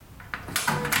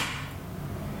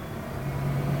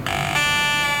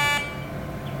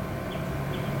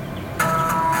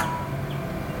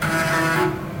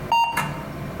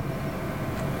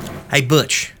Hey,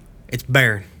 Butch, it's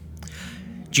Baron.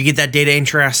 Did you get that data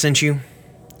entry I sent you?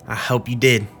 I hope you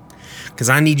did, because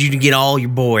I need you to get all your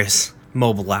boys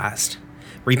mobilized.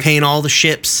 Repaint all the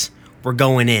ships. We're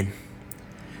going in.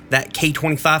 That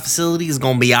K-25 facility is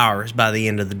going to be ours by the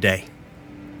end of the day.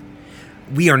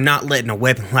 We are not letting a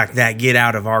weapon like that get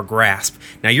out of our grasp.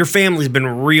 Now, your family's been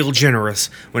real generous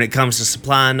when it comes to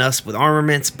supplying us with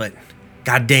armaments, but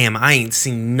goddamn, I ain't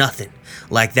seen nothing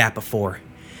like that before.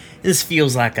 This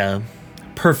feels like a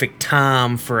perfect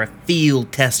time for a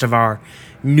field test of our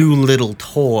new little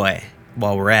toy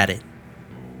while we're at it.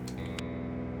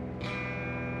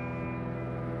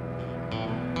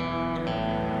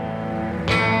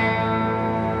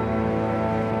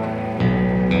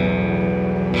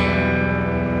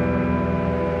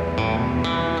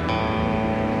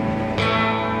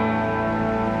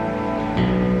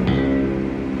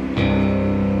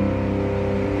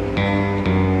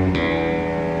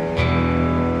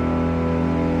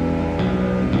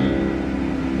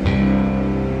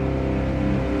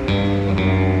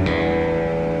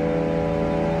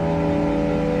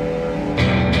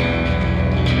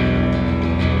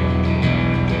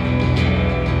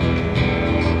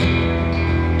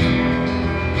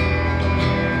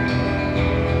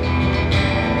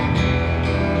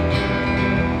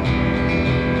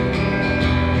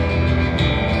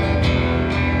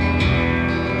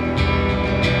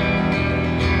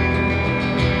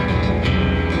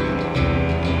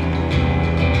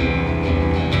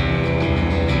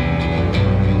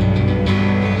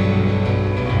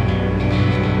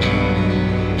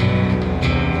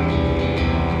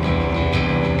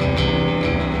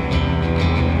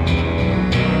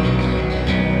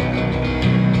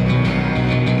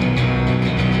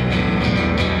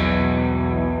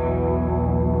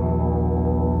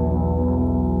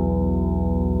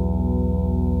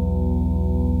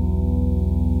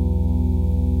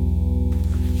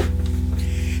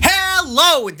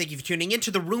 And thank you for tuning in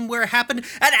to The Room Where It Happened,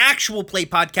 an actual play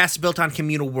podcast built on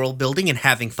communal world building and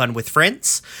having fun with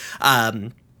friends.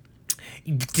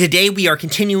 Today we are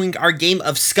continuing our game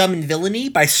of Scum and Villainy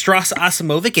by Stras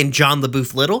Asimovic and John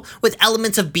LaBouffe Little, with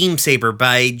elements of Beam Saber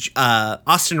by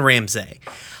Austin Ramsey.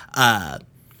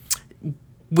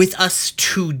 With us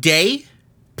today,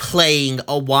 playing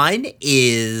a wine,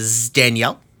 is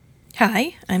Danielle.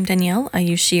 Hi, I'm Danielle. I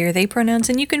use she or they pronouns,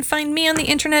 and you can find me on the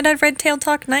internet at Redtail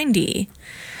Talk 90.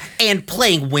 And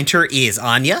playing Winter is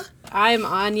Anya. I'm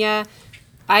Anya.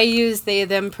 I use they,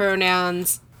 them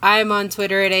pronouns. I'm on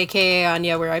Twitter at AKA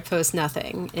Anya, where I post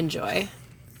nothing. Enjoy.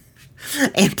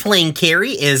 And playing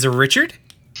Carrie is Richard.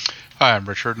 Hi, I'm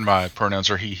Richard, and my pronouns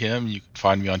are he, him. You can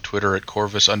find me on Twitter at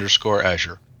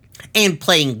Corvus_Azure. And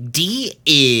playing D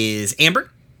is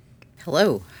Amber.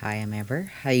 Hello, hi, I'm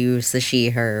Amber. I use the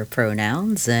she, her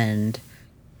pronouns, and...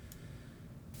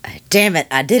 damn it,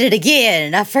 I did it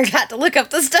again! I forgot to look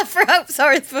up the stuff for Hope's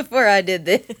Hearth before I did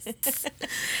this.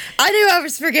 I knew I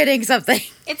was forgetting something.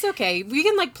 It's okay. We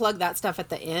can, plug that stuff at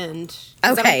the end.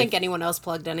 Okay. I don't think anyone else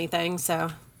plugged anything,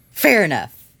 so... Fair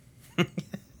enough.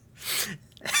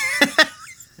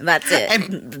 That's it.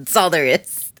 That's all there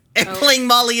is. And playing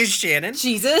Molly is Shannon.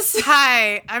 Jesus.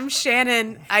 Hi, I'm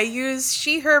Shannon. I use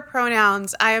she, her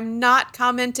pronouns. I am not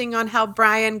commenting on how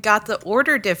Brian got the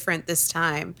order different this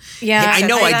time. Yeah, I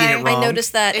know I did it wrong. I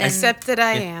noticed that. Except that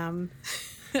I am.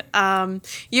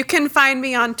 You can find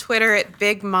me on Twitter at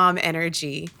Big Mom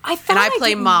Energy. I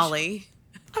play Molly.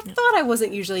 I thought I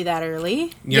wasn't usually that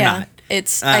early. You're not.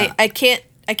 It's I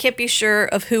can't be sure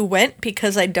of who went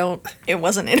because it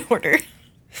wasn't in order.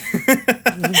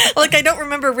 I don't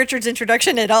remember Richard's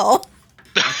introduction at all.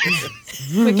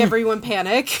 Quick, everyone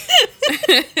panic.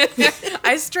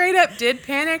 I straight up did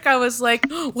panic. I was like,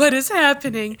 what is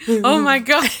happening? Oh my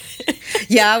God.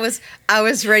 Yeah, I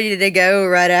was ready to go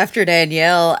right after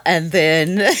Danielle, and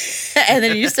then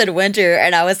you said Winter,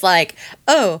 and I was like,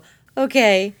 oh,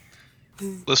 okay.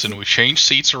 Listen, we changed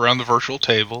seats around the virtual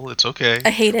table. It's okay.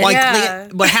 I hate it. Well,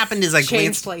 what happened is I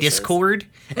glanced at Discord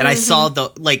and I saw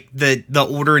the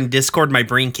order in Discord. My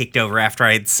brain kicked over after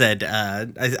I had said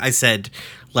I said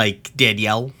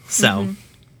Danielle. So,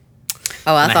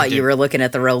 Oh, I thought you were looking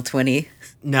at the Roll20.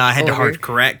 No, I had to hard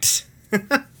correct.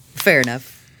 Fair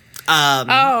enough.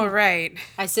 Oh, right.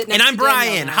 I sit next And I'm to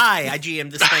Brian. Danielle now. Hi, I GM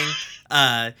this thing.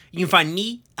 You can find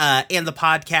me and the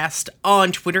podcast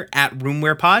on Twitter at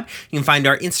RoomWarePod. You can find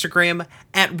our Instagram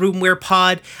at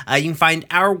RoomWarePod. You can find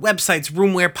our websites,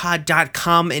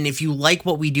 RoomWarePod.com. And if you like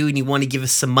what we do and you want to give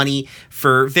us some money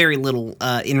for very little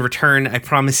in return, I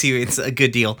promise you it's a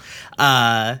good deal.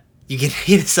 You can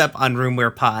hit us up on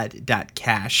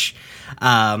RoomWarePod.cash.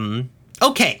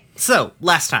 Okay, so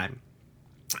last time.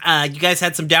 You guys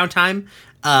had some downtime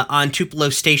on Tupelo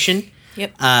Station.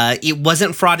 Yep. It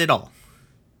wasn't fraud at all.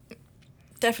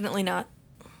 Definitely not.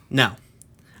 No.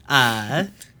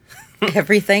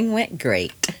 Everything went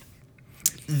great.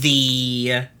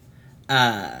 The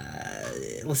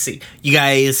let's see. You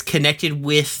guys connected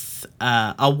with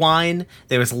a wine.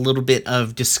 There was a little bit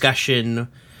of discussion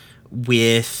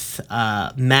with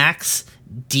Max.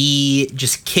 D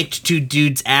just kicked two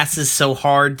dudes' asses so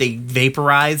hard they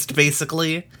vaporized,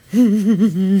 basically.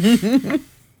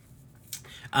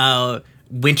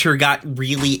 Winter got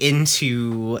really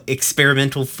into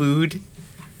experimental food.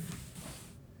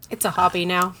 It's a hobby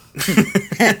now.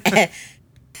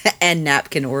 And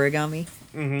napkin origami.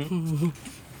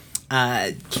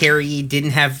 Carrie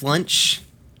didn't have lunch.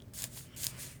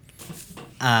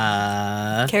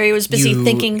 Carrie was busy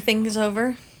thinking things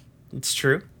over. It's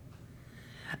true.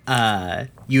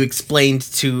 You explained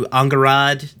to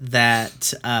Angarad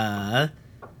that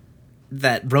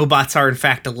robots are in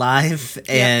fact alive,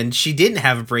 and she didn't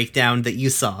have a breakdown that you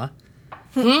saw.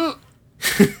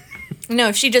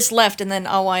 No, she just left, and then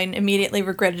Alwine immediately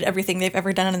regretted everything they've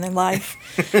ever done in their life.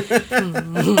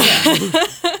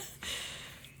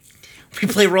 We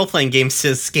play role-playing games to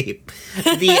escape.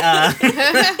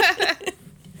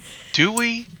 Do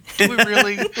we? Do we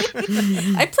really?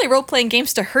 I play role-playing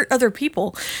games to hurt other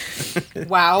people.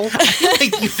 Wow.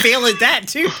 You fail at that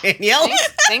too, Danielle.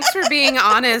 Thanks for being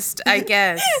honest, I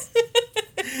guess.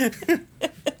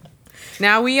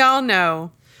 Now we all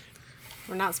know.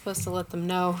 We're not supposed to let them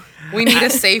know. We need a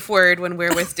safe word when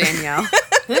we're with Danielle.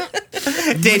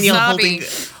 Danielle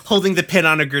Wasabi. holding the pin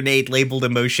on a grenade labeled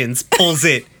emotions, pulls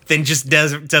it, then just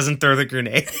doesn't throw the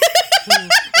grenade.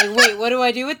 Like, wait, what do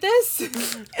I do with this?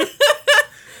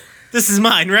 This is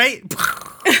mine, right?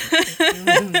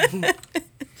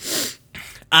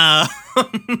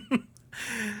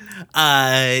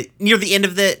 Near the end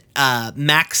of it,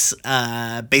 Max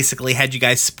basically had you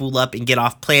guys spool up and get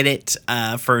off planet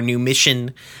for a new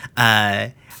mission. Fuck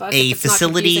A if it's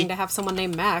facility. not confusing to have someone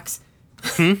named Max.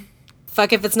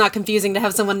 Fuck if it's not confusing to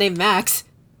have someone named Max.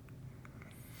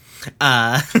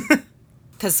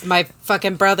 Because my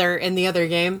fucking brother in the other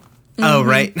game. Oh,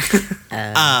 right.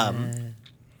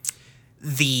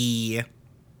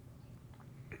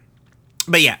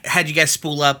 But yeah, had you guys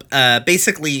spool up.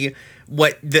 Basically,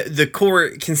 what the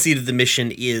core conceit of the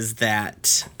mission is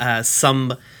that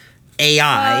some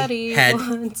AI Buddy had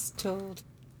once told.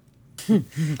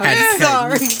 had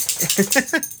Sorry.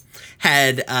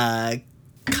 had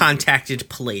contacted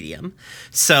Palladium.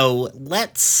 So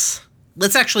let's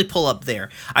actually pull up there.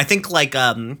 I think like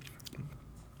the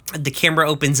camera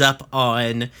opens up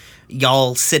on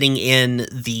y'all sitting in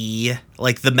the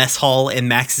mess hall, and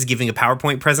Max is giving a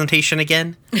PowerPoint presentation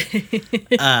again.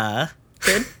 Good.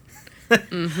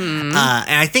 And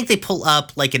I think they pull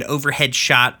up like an overhead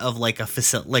shot of like a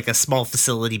small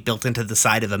facility built into the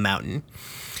side of a mountain.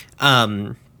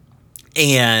 And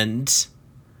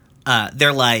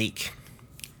they're like,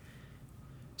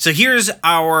 so here's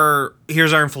our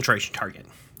infiltration target.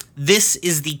 This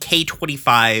is the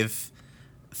K-25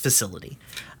 facility.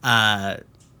 For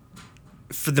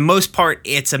the most part,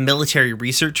 it's a military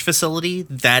research facility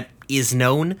that is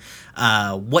known.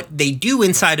 What they do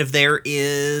inside of there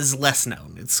is less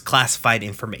known. It's classified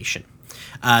information.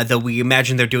 Though we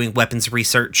imagine they're doing weapons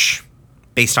research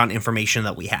based on information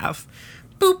that we have.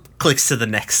 Boop, clicks to the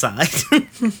next side.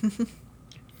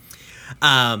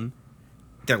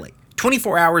 They're like,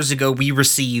 24 hours ago we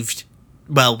received,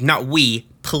 well, not we,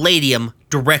 Palladium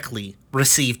directly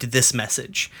received this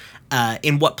message.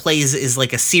 And what plays is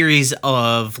like a series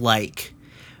of like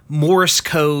Morse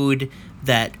code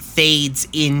that fades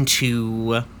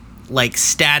into like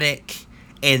static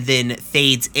and then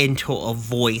fades into a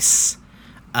voice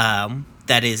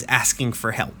that is asking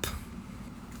for help.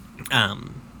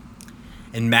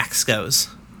 And Max goes,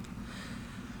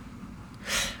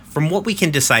 from what we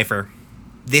can decipher,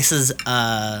 this is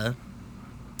an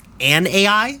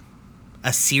AI,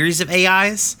 a series of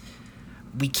AIs.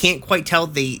 We can't quite tell.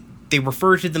 They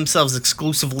refer to themselves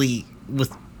exclusively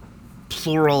with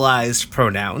pluralized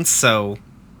pronouns, so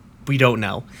we don't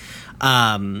know.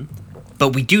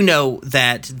 But we do know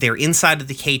that they're inside of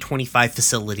the K-25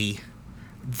 facility.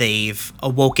 They've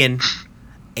awoken,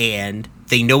 and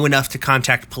they know enough to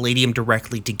contact Palladium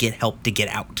directly to get help to get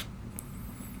out.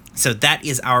 So that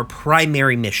is our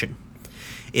primary mission,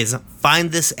 is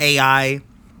find this AI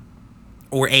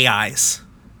or AIs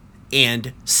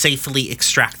and safely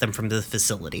extract them from the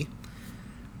facility.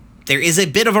 There is a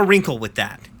bit of a wrinkle with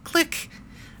that. Click.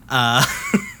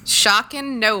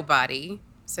 Shocking nobody,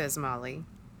 says Molly.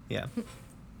 Yeah.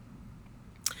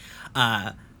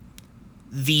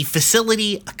 The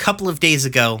facility a couple of days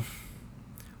ago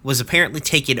was apparently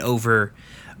taken over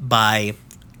by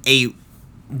a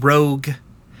rogue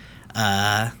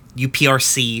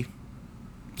UPRC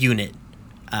unit.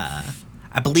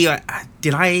 I believe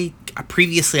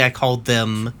previously I called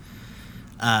them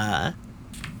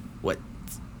what?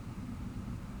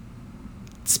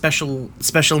 Special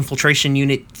Infiltration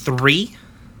Unit 3?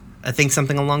 I think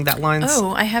something along that lines.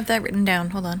 Oh, I have that written down.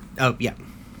 Hold on. Oh, yeah.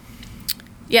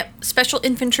 Yep, Special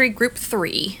Infantry Group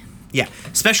 3. Yeah,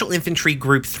 Special Infantry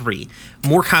Group 3,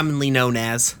 more commonly known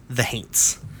as the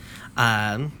Haints.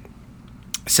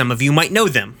 Some of you might know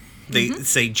them. They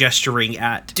say gesturing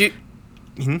at... Do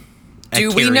we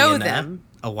carrying know them?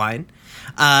 A wine.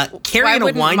 Why Carrying a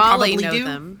wouldn't wine Molly probably know do.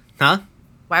 them? Huh?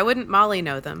 Why wouldn't Molly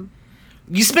know them?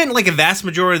 You spent like a vast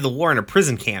majority of the war in a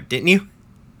prison camp, didn't you?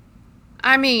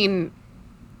 I mean,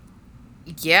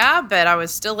 yeah, but I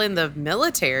was still in the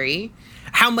military.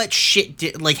 How much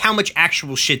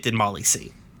actual shit did Molly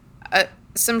see?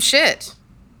 Some shit.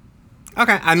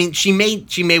 Okay, I mean, she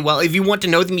may well. If you want to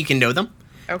know them, you can know them.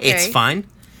 Okay. It's fine.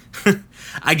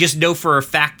 I just know for a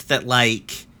fact that,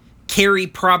 like, Carrie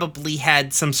probably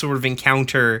had some sort of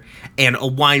encounter, and a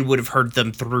wine would have heard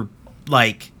them through,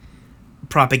 like,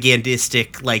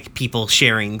 propagandistic, like, people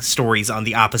sharing stories on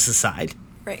the opposite side.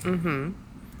 Right.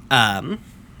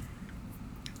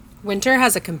 Winter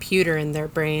has a computer in their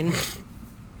brain.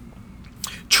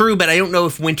 True, but I don't know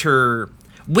if Winter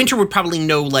would probably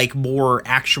know, like, more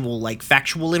actual, like,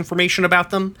 factual information about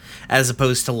them, as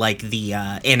opposed to, like, the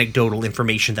anecdotal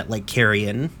information that, like, Carrie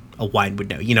and a wine would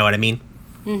know. You know what I mean?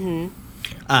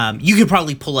 Mm-hmm. You could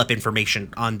probably pull up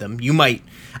information on them. You might...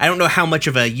 I don't know how much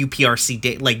of a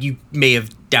UPRC... like, you may have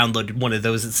downloaded one of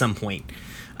those at some point.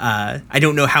 I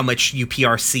don't know how much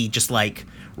UPRC, just, like,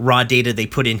 raw data they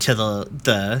put into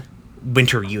the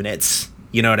Winter units.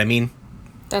 You know what I mean?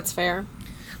 That's fair.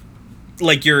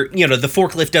 Like, the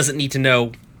forklift doesn't need to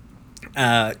know,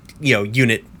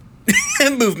 unit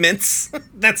movements,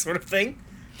 that sort of thing.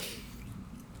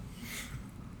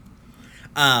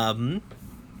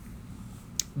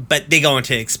 But they go on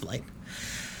to explain.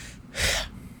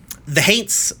 The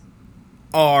Haints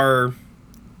are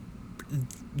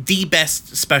the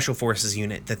best special forces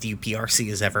unit that the UPRC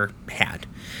has ever had.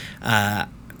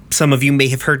 Some of you may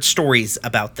have heard stories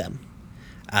about them.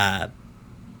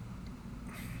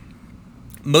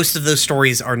 Most of those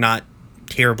stories are not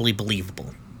terribly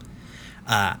believable.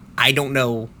 I don't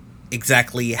know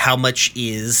exactly how much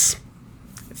is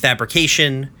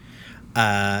fabrication,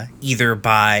 either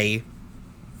by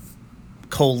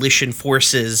coalition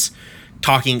forces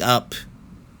talking up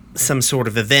some sort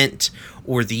of event,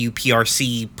 or the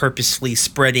UPRC purposefully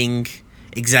spreading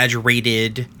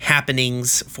exaggerated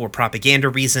happenings for propaganda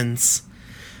reasons.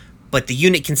 But the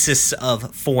unit consists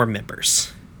of 4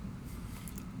 members.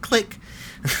 Click.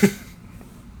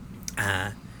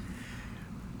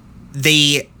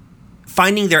 They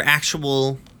finding their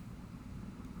actual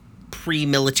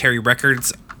pre-military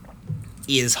records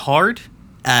is hard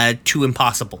to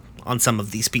impossible on some of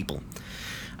these people.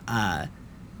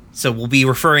 So we'll be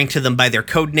referring to them by their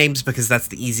code names because that's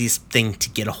the easiest thing to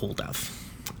get a hold of.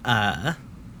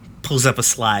 Pulls up a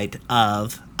slide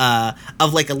of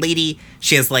like a lady.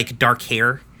 She has like dark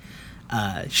hair.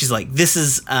 She's like, this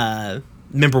is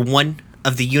member 1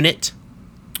 of the unit.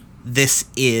 This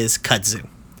is Kudzu.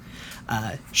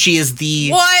 She is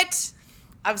the... What?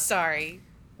 I'm sorry.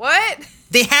 What?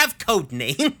 They have code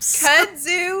names.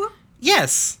 Kudzu?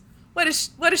 Yes. What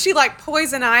is she, like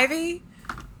Poison Ivy?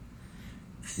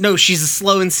 No, she's a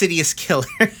slow, insidious killer.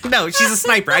 No, she's a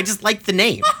sniper. I just like the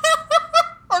name.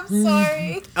 I'm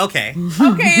sorry. Okay.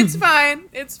 Okay, it's fine.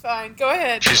 It's fine. Go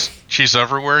ahead. She's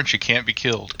everywhere and she can't be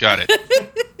killed. Got it.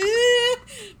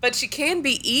 But she can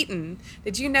be eaten.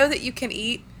 Did you know that you can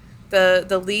eat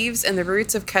the leaves and the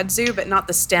roots of kudzu, but not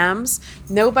the stems?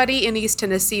 Nobody in East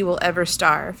Tennessee will ever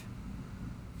starve.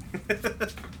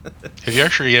 Have you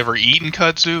actually ever eaten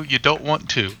kudzu? You don't want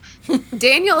to.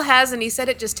 Daniel has, and he said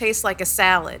it just tastes like a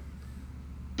salad.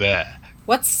 Bleh.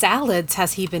 What salads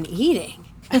has he been eating?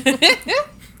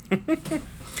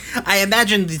 I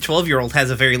imagine the 12-year-old has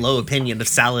a very low opinion of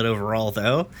salad overall,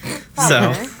 though.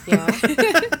 So, Yeah.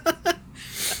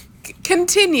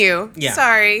 Continue. Yeah.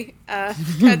 Sorry.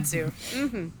 Kudzu.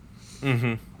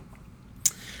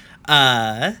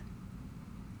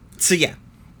 so yeah.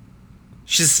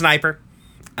 She's a sniper.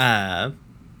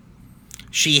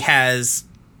 She has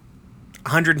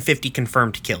 150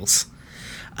 confirmed kills.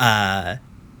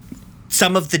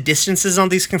 Some of the distances on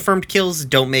these confirmed kills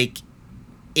don't make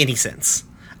any sense.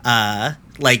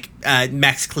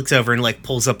 Max clicks over and like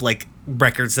pulls up like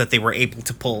records that they were able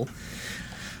to pull.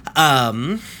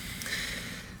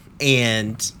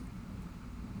 And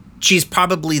she's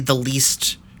probably the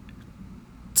least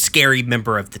scary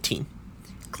member of the team.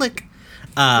 Click.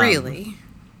 Really?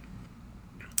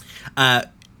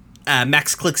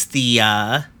 Max clicks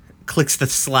the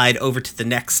slide over to the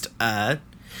next.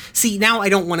 See, now I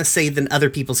don't want to say the other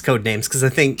people's code names because I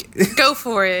think Go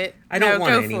for it. I don't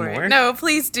want go it for anymore. No,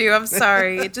 please do. I'm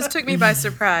sorry. It just took me by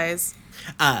surprise.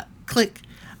 click.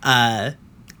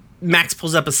 Max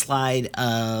pulls up a slide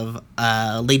of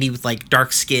a lady with like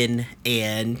dark skin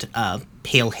and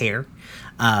pale hair,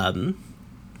 and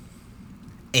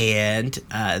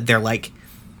they're like,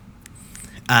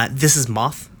 "This is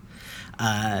Moth.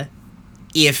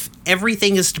 If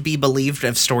everything is to be believed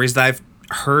of stories that I've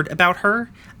heard about her,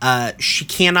 she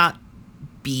cannot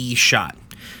be shot.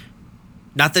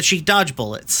 Not that she dodge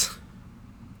bullets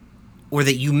or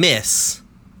that you miss.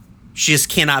 She just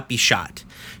cannot be shot.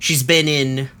 She has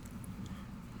been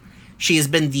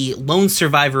the lone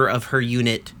survivor of her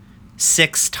unit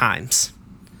 6 times.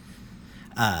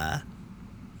 And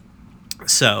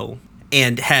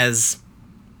has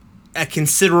a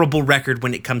considerable record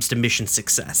when it comes to mission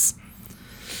success."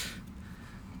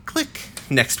 Click.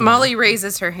 Next one. Molly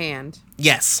raises her hand.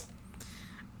 Yes.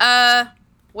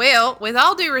 Well, with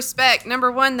all due respect, number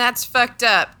one, that's fucked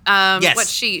up. Yes. What's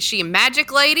she a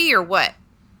magic lady or what?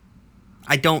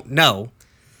 I don't know.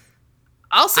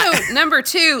 Also, number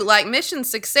two, like mission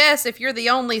success, if you're the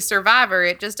only survivor,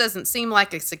 it just doesn't seem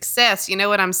like a success. You know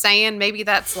what I'm saying? Maybe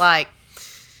that's like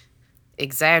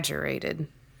exaggerated.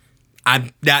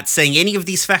 I'm not saying any of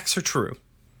these facts are true.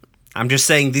 I'm just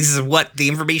saying this is what the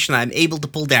information I'm able to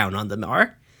pull down on them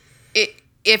are.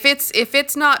 If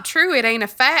it's not true, it ain't a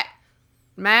fact,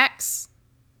 Max.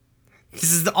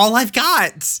 This is all I've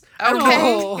got. Okay.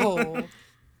 Oh.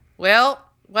 Well,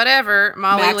 whatever.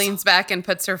 Molly Max- leans back and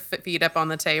puts her feet up on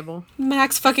the table.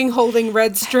 Max fucking holding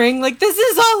red string. Like, this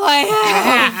is all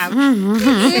I have.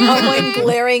 Owen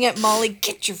glaring at Molly.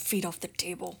 Get your feet off the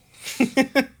table.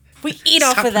 We eat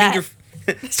off of that.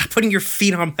 Stop putting your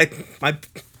feet on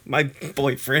my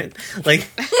boyfriend. Like,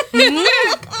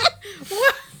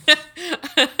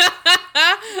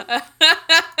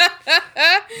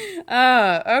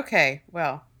 Okay.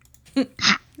 Well,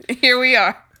 here we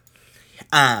are.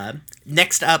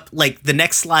 next up, like the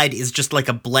next slide is just like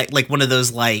like one of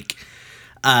those like,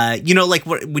 like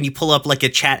when you pull up like a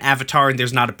chat avatar and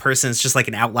there's not a person, it's just like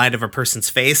an outline of a person's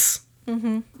face.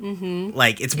 Mm-hmm. Mm-hmm.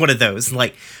 Like it's one of those.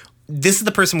 Like this is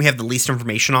the person we have the least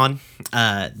information on.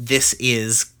 This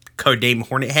is codename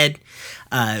Hornet Head.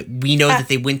 We know that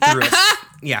they went through.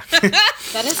 Yeah.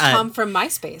 That is Tom from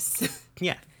MySpace.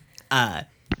 Yeah.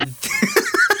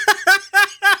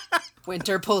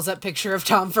 Winter pulls up picture of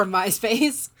Tom from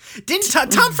MySpace. Didn't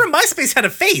Tom from MySpace had a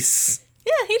face?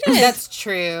 Yeah, he did. That's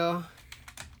true.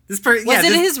 Was Was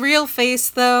it his real face,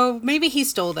 though? Maybe he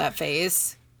stole that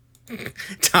face.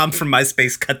 Tom from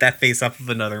MySpace cut that face off of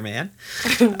another man.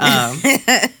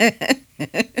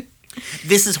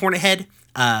 This is Hornet Head.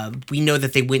 We know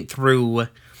that they went through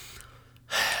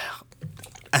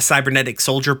a cybernetic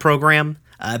soldier program.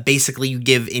 Basically, you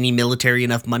give any military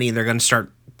enough money and they're going to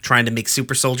start trying to make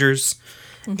super soldiers.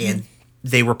 Mm-hmm. And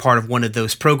they were part of one of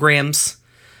those programs.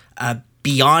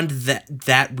 Beyond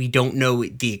that, we don't know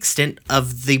the extent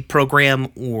of the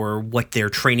program or what their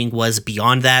training was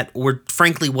beyond that, or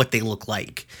frankly, what they look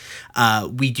like.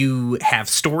 We do have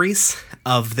stories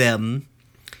of them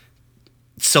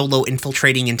solo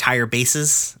infiltrating entire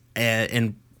bases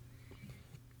and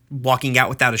walking out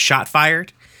without a shot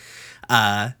fired.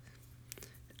 I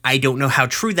don't know how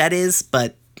true that is,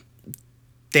 but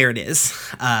there it is.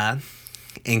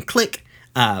 And click.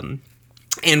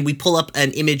 And we pull up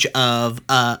an image of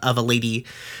a lady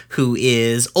who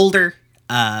is older.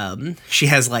 She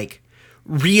has like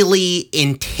really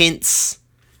intense.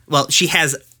 Well, she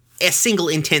has a single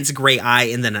intense gray eye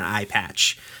and then an eye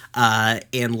patch,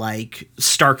 and like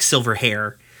stark silver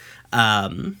hair.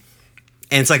 And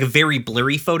it's like a very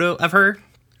blurry photo of her.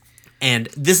 And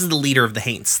this is the leader of the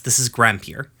Haints. This is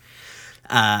Grampier.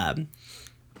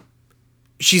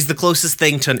 She's the closest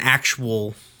thing to an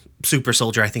actual super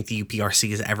soldier I think the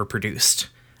UPRC has ever produced.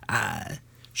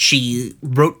 She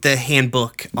wrote the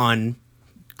handbook on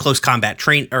close quarters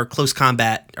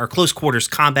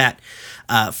combat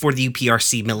for the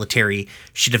UPRC military.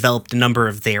 She developed a number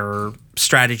of their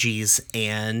strategies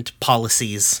and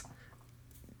policies.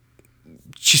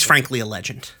 She's frankly a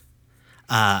legend.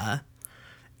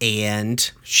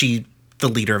 And she's the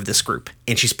leader of this group,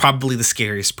 and she's probably the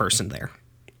scariest person there.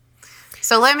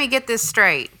 So let me get this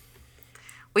straight.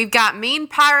 We've got mean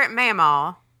pirate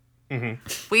Mamaw. Mm-hmm.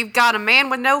 We've got a man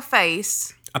with no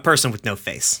face. A person with no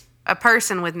face. A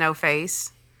person with no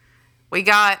face. We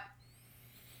got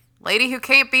lady who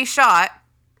can't be shot,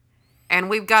 and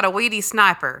we've got a weedy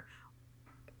sniper.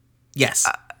 Yes.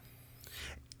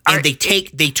 And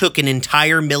they took an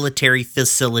entire military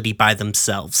facility by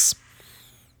themselves.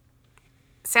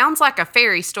 Sounds like a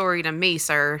fairy story to me,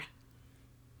 sir.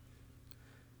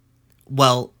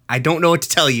 Well, I don't know what to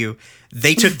tell you.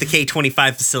 They took the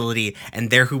K-25 facility, and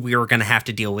they're who we were going to have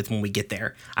to deal with when we get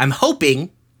there. I'm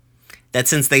hoping that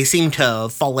since they seem to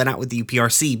have fallen out with the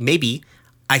UPRC, maybe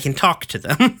I can talk to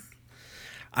them.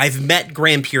 I've met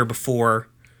Grampier before.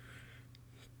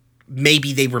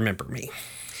 Maybe they remember me.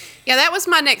 Yeah, that was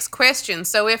my next question.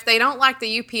 So if they don't like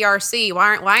the UPRC,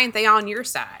 why aren't they on your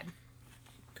side?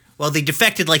 Well, they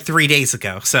defected like 3 days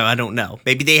ago, so I don't know.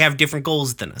 Maybe they have different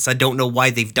goals than us. I don't know why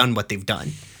they've done what they've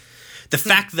done. The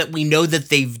fact that we know that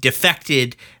they've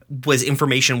defected was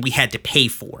information we had to pay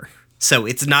for. So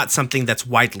it's not something that's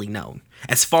widely known.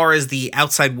 As far as the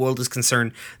outside world is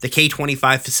concerned, the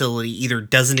K-25 facility either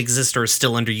doesn't exist or is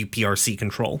still under UPRC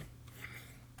control.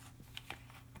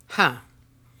 Huh.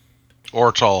 Or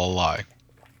it's all a lie.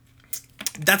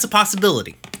 That's a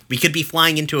possibility. We could be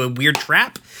flying into a weird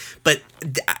trap, but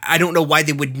I don't know why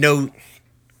they would know.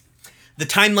 The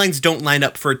timelines don't line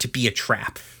up for it to be a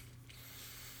trap.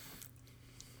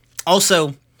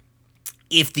 Also,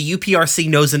 if the UPRC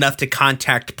knows enough to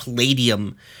contact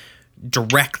Palladium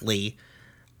directly,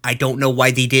 I don't know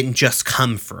why they didn't just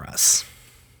come for us.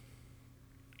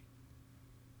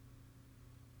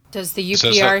 Does the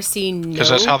UPRC know? Because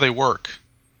that's how they work.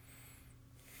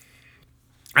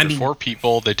 I mean, 4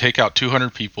 people, they take out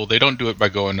 200 people. They don't do it by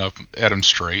going up at them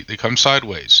straight. They come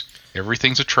sideways.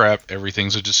 Everything's a trap.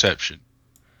 Everything's a deception.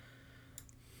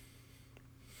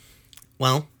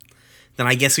 well, then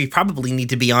I guess we probably need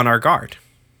to be on our guard.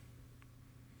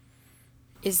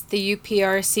 Is the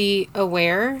UPRC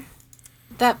aware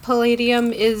that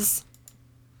Palladium is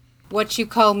what you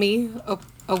call me,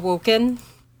 awoken?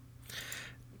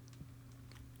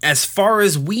 As far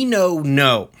as we know,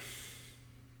 no.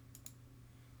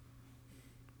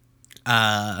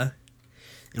 And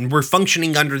we're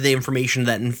functioning under the information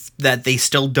that they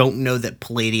still don't know that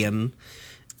Palladium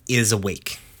is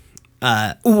awake.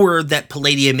 Or that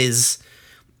Palladium is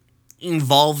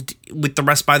involved with the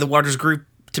Rest by the Waters group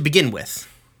to begin with.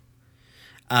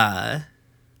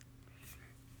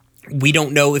 We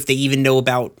don't know if they even know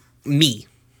about me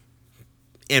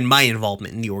and my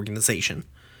involvement in the organization.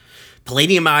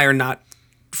 Palladium and I are not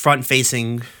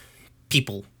front-facing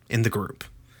people in the group.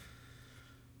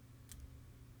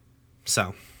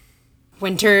 So.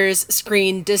 Winter's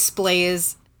screen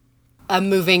displays a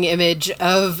moving image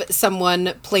of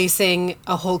someone placing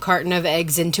a whole carton of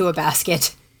eggs into a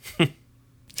basket.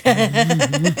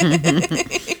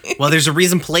 Well, there's a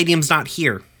reason Palladium's not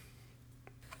here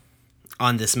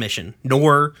on this mission.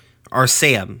 Nor is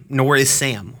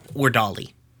Sam or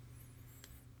Dolly.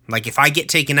 Like, if I get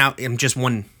taken out, I'm just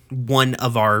one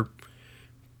of our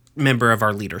member of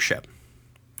our leadership.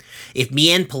 If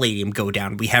me and Palladium go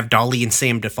down, we have Dolly and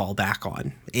Sam to fall back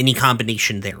on. Any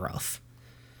combination thereof.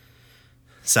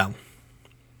 So,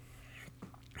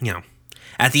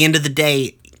 at the end of the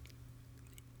day,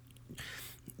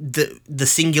 the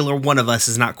singular one of us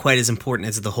is not quite as important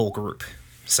as the whole group.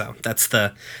 So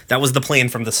that was the plan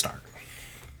from the start.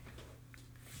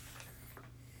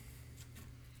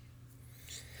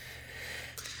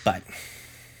 But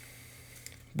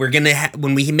we're gonna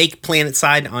when we make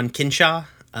Planetside on Kinshaw,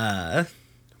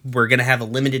 we're gonna have a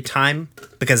limited time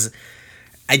because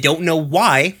I don't know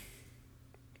why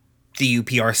the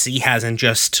UPRC hasn't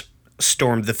just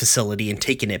stormed the facility and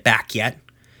taken it back yet.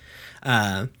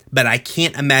 But I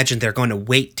can't imagine they're going to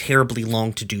wait terribly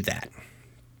long to do that.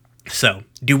 So,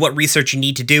 do what research you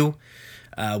need to do.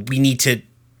 We need to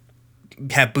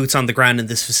have boots on the ground in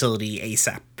this facility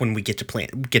ASAP when we get to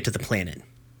the planet.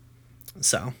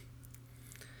 So,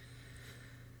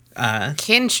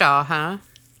 Kinshaw, huh?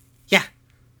 yeah.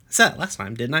 I said that last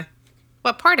time, didn't I?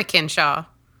 What part of Kinshaw?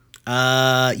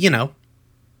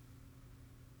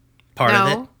 Part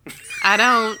of it. I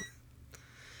don't.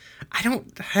 I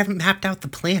haven't mapped out the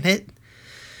planet.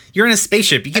 You're in a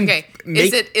spaceship. You can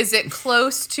Is it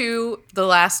close to the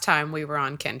last time we were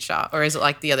on Kinshaw, or is it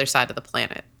like the other side of the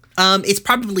planet? It's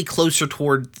probably closer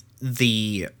toward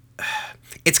the.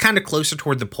 It's kind of closer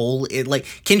toward the pole.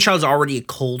 Kinshaw's already a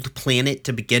cold planet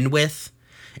to begin with,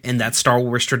 and that Star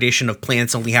Wars tradition of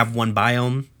planets only have one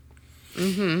biome.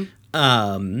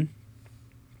 Mm-hmm.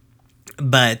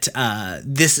 But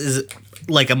this is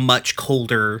like a much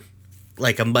colder,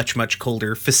 much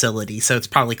colder facility, so it's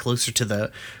probably closer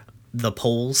to the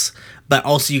poles. But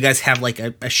also, you guys have like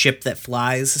a ship that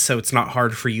flies, so it's not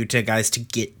hard for you guys to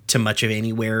get to much of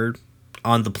anywhere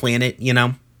on the planet,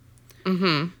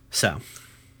 Mm-hmm. So,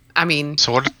 I mean,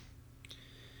 So what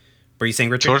were you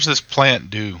saying, Richard? so what does this plant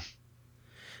do?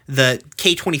 The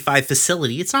K-25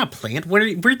 facility. It's not a plant.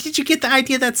 Where did you get the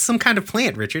idea that's some kind of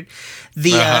plant, Richard?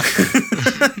 The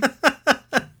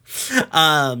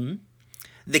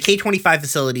the K-25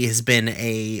 facility has been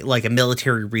a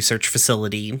military research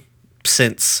facility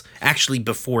since actually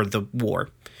before the war.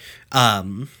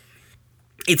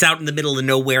 It's out in the middle of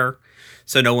nowhere,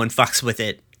 so no one fucks with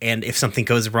it. And if something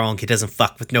goes wrong, it doesn't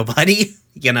fuck with nobody.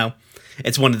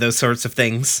 It's one of those sorts of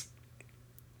things.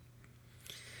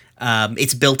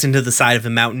 It's built into the side of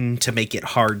a mountain to make it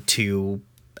hard to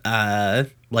access,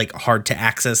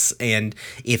 and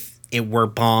if it were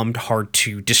bombed, hard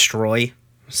to destroy.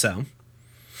 So,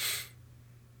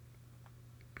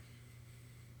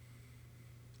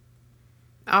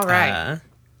 all right.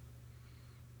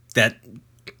 Do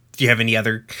you have any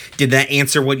other? Did that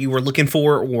answer what you were looking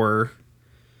for, or?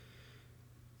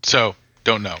 So,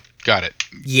 don't know. Got it.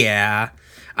 Yeah,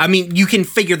 I mean, you can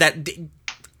figure that.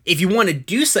 If you want to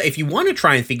do so, if you want to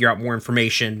try and figure out more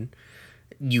information,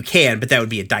 you can, but that would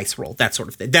be a dice roll, that sort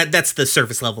of thing. That's the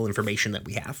surface level information that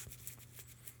we have.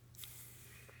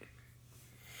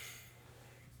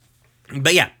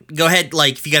 But yeah, go ahead.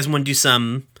 If you guys want to do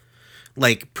some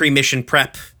pre-mission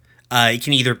prep, it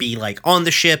can either be on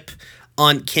the ship,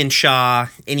 on Kinshaw,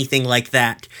 anything like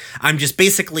that. I'm just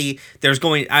basically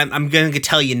I'm going to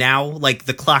tell you now.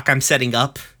 The clock I'm setting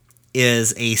up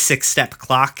is a 6-step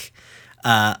clock.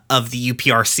 Of the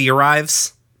UPRC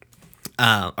arrives,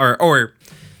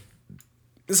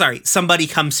 somebody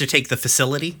comes to take the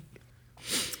facility.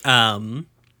 So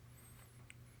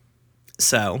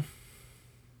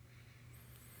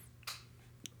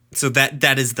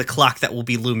that is the clock that will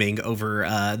be looming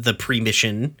over the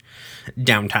pre-mission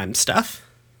downtime stuff.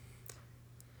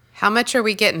 How much are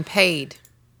we getting paid?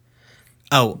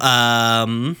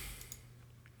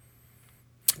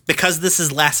 Because this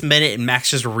is last minute and Max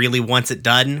just really wants it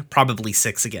done, probably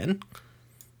 6 again.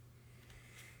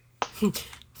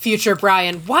 Future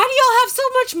Brian, why do y'all have so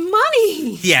much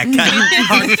money? Yeah,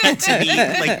 hard cut to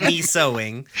me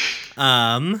sewing.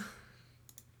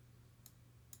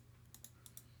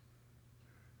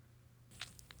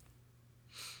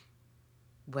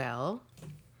 Well,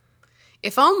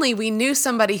 if only we knew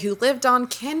somebody who lived on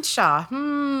Kinshaw.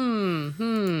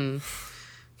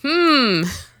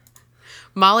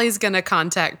 Molly's gonna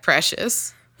contact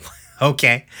Precious.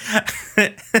 Okay.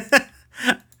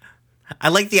 I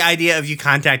like the idea of you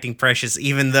contacting Precious,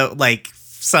 even though,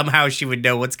 somehow she would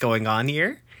know what's going on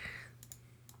here.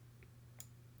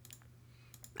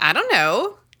 I don't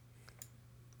know.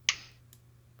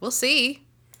 We'll see.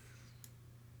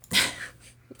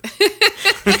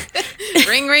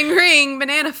 Ring, ring, ring,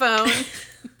 banana phone.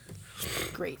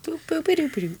 Great. Boop, boop, ba,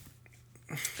 doop, ba,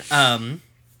 doop.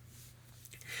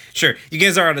 Sure, you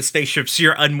guys are on a spaceship, so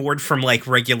you're unmoored from,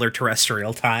 regular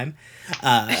terrestrial time.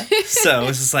 So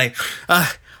it's just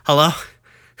hello?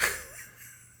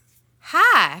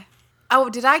 Hi. Oh,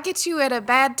 did I get you at a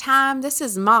bad time? This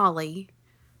is Molly.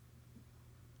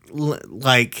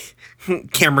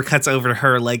 Camera cuts over to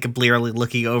her, blearily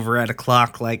looking over at a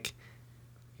clock,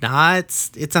 nah,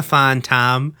 it's a fine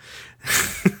time.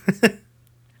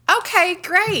 Okay,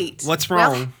 great. What's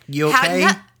wrong? Well, You okay?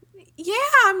 Yeah,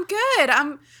 I'm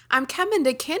good. I'm coming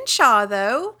to Kinshaw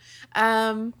though.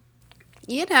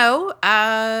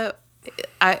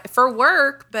 For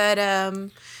work, but I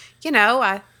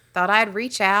thought I'd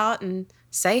reach out and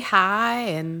say hi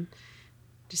and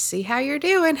just see how you're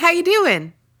doing. How you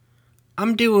doing?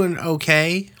 I'm doing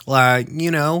okay. How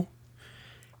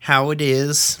it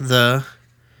is.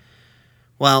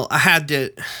 I had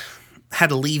to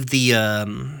leave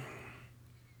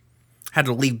had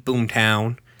to leave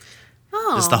Boomtown.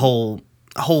 Oh, Just the whole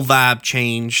vibe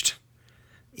changed.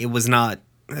 It was not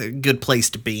a good place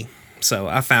to be. So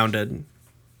I found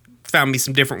me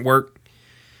some different work.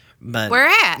 But where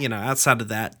at? Outside of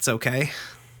that, it's okay.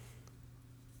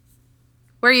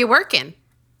 Where are you working?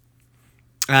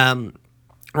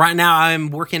 Right now I'm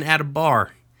working at a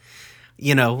bar.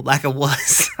 Like I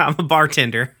was. I'm a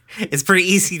bartender. It's pretty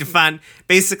easy to find.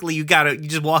 Basically, you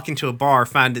just walk into a bar,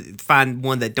 find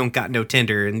one that don't got no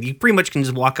tender, and you pretty much can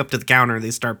just walk up to the counter and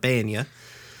they start paying you.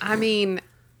 I mean,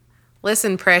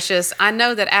 listen, Precious, I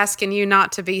know that asking you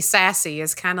not to be sassy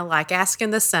is kind of like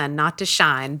asking the sun not to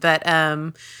shine, but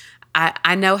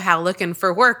I know how looking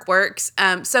for work works.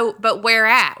 But where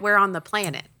at? Where on the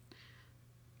planet?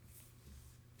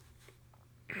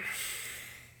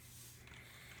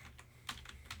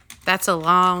 That's a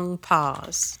long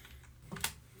pause.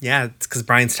 Yeah, it's because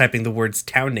Brian's typing the words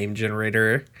town name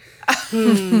generator.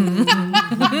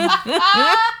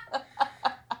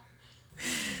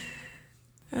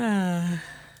 It's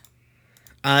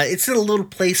in a little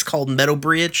place called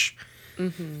Meadowbridge.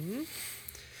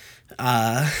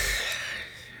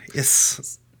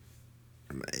 It's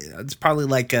probably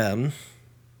like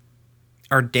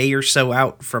our day or so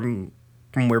out from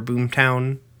where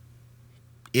Boomtown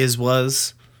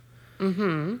was.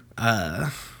 I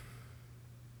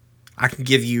can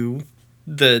give you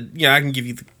I can give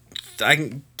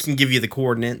you the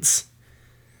coordinates.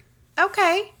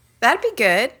 Okay, that'd be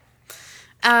good.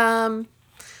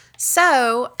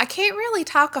 So I can't really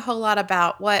talk a whole lot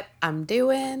about what I'm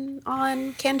doing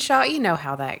on Kenshaw. You know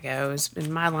how that goes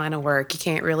in my line of work. You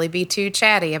can't really be too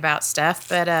chatty about stuff,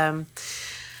 but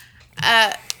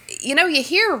you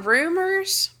hear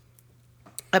rumors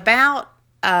about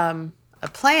a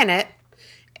planet,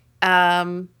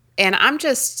 and I'm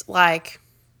just like,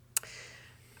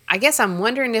 I guess I'm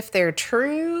wondering if they're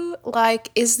true. Like,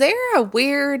 is there a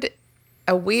weird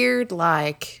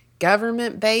like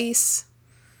government base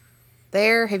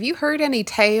there? Have you heard any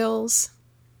tales?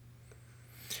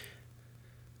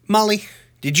 Molly,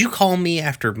 did you call me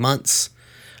after months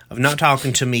of not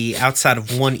talking to me outside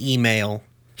of one email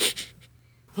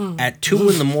at 2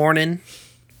 a.m.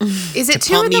 Is it to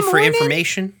 2 pump in the me for morning?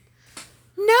 information?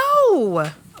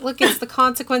 No. Look, it's the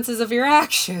consequences of your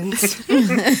actions. No,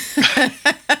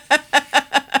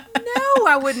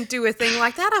 I wouldn't do a thing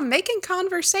like that. I'm making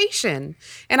conversation,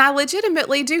 and I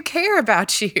legitimately do care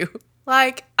about you.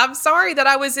 Like, I'm sorry that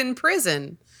I was in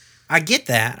prison. I get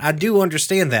that. I do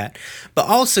understand that. But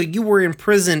also, you were in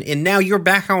prison and now you're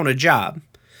back on a job.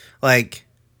 Like,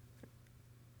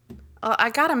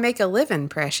 I gotta make a living,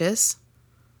 Precious.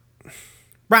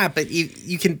 right, but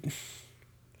you can...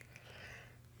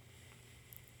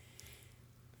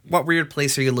 What weird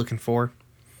place are you looking for?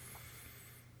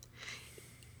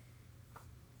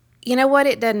 You know what?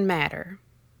 It doesn't matter.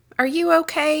 Are you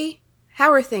okay?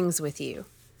 How are things with you?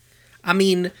 I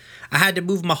mean, I had to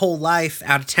move my whole life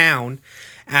out of town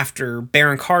after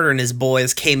Baron Carter and his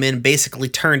boys came in and basically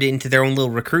turned it into their own little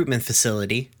recruitment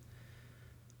facility.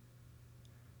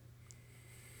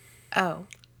 Oh,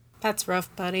 That's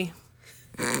rough, buddy.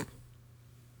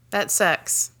 that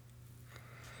sucks.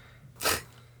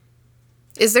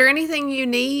 Is there anything you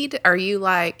need? Are you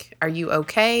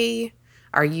okay?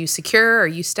 Are you secure? Are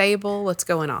you stable? What's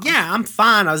going on? Yeah, I'm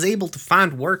fine. I was able to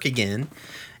find work again.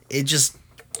 It just,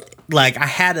 like,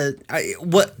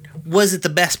 what, was it the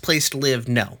best place to live?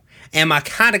 No. Am I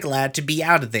kind of glad to be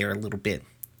out of there a little bit?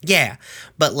 Yeah,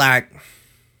 but, like,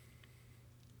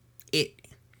 it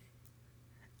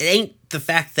ain't the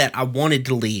fact that I wanted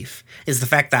to leave. It's the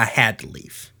fact that I had to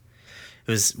leave.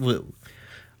 It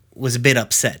was a bit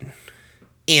upsetting.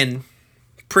 And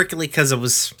prickly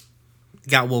because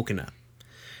got woken up.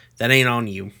 That ain't on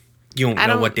you. You don't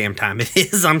know what damn time it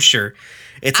is, I'm sure.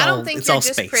 It's all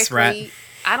space, prickly. right?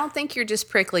 I don't think you're just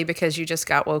prickly because you just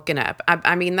got woken up.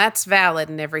 I mean, that's valid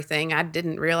and everything. I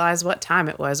didn't realize what time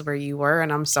it was where you were,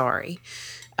 and I'm sorry.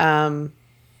 But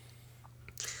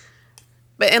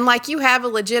like, you have a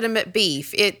legitimate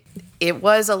beef. It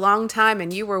was a long time,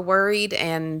 and you were worried,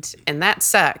 and that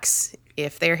sucks.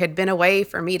 If there had been a way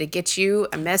for me to get you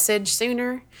a message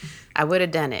sooner, I would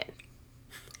have done it.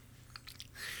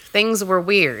 Things were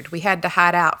weird. We had to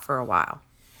hide out for a while.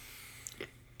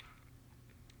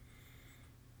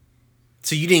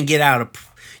 So you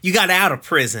got out of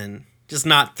prison, just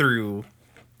not through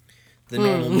the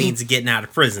normal means of getting out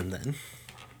of prison then.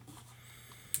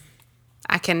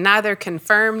 I can neither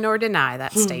confirm nor deny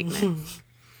that statement.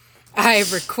 I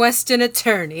request an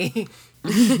attorney.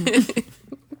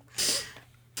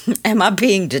 Am I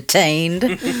being detained?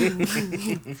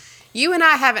 You and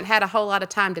I haven't had a whole lot of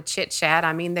time to chit-chat.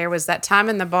 I mean, there was that time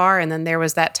in the bar, and then there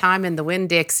was that time in the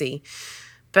Winn-Dixie.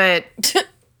 But...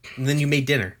 And then you made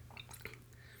dinner.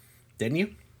 Didn't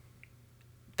you?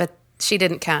 But she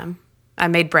didn't come. I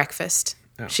made breakfast.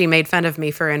 Oh. She made fun of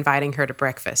me for inviting her to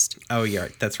breakfast. Oh, yeah,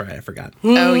 that's right. I forgot.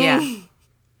 Oh, yeah.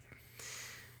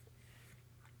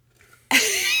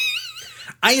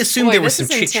 I assumed Boy, there was this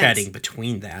some is intense. chit-chatting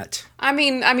between that. I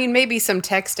mean, maybe some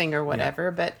texting or whatever,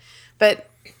 but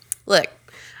look,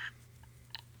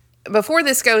 before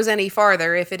this goes any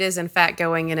farther, if it is in fact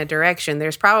going in a direction,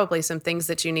 there's probably some things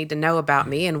that you need to know about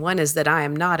me, and one is that I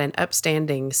am not an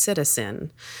upstanding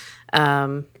citizen.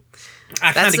 I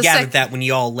kind of gathered that when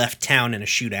you all left town in a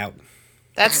shootout.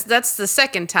 That's the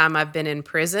second time I've been in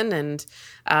prison, and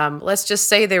let's just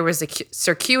say there was a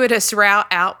circuitous route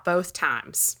out both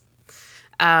times.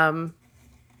 And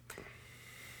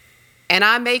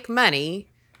I make money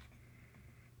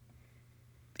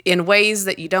in ways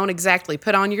that you don't exactly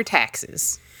put on your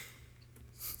taxes.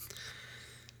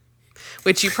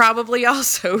 which you probably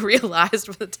also realized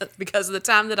because of the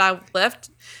time that I left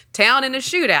town in a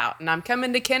shootout, and I'm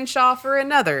coming to Kenshaw for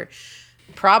another.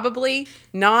 Probably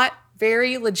not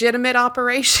very legitimate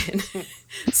operation.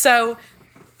 So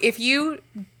if you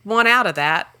want out of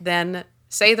that, then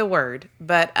say the word.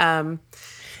 But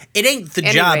it ain't the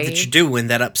job that you're doing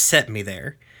that upset me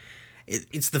there.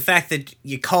 It's the fact that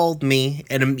you called me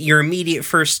and your immediate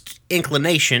first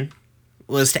inclination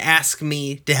was to ask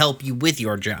me to help you with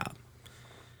your job.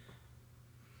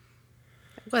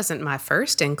 It wasn't my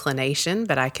first inclination,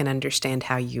 but I can understand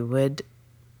how you would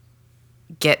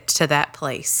get to that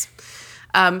place.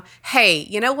 Hey,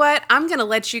 you know what? I'm going to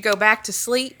let you go back to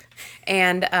sleep,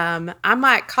 and I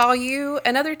might call you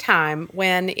another time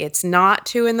when it's not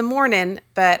 2 a.m.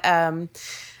 But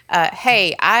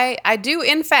hey, I do,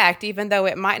 in fact, even though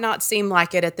it might not seem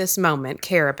like it at this moment,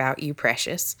 care about you,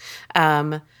 Precious.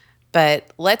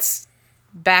 But let's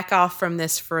back off from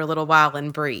this for a little while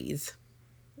and breathe.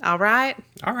 All right?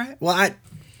 All right. Well,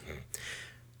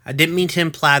 I didn't mean to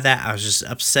imply that. I was just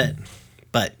upset.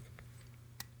 But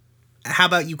how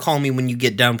about you call me when you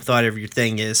get done with whatever your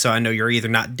thing is, so I know you're either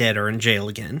not dead or in jail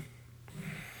again.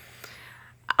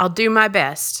 I'll do my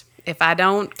best. If I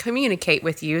don't communicate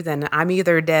with you, then I'm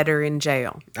either dead or in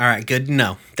jail. All right, good to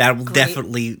know. That will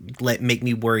definitely make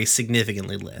me worry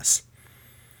significantly less.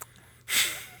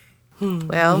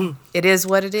 Well, it is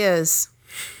what it is.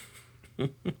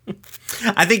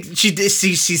 I think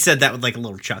she said that with like a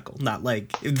little chuckle, not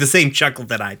like the same chuckle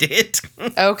that I did.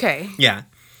 Okay. Yeah.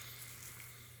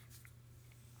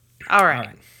 All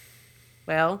right.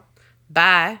 Well,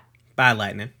 bye. Bye,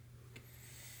 Lightning.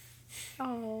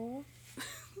 Oh.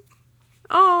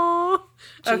 Oh.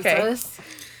 Okay. Jesus.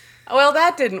 Well,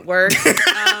 that didn't work.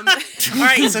 All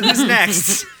right, so who's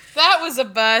next? That was a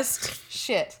bust.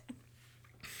 Shit.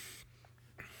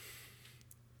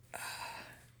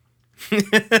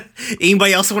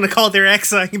 Anybody else want to call their ex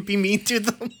so I can be mean to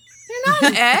them? You're not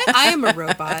an ex. I am a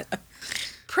robot.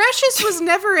 Precious was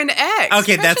never an ex.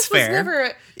 Okay, Precious that's was fair.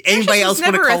 Never Anybody Precious was else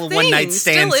want to never call a thing. one-night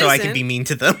stand Still so I can isn't. be mean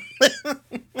to them?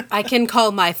 I can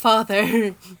call my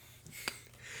father.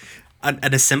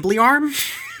 An assembly arm?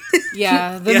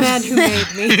 Yeah, the man who made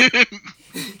me.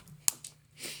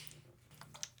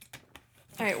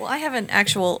 All right, well, I have an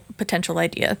actual potential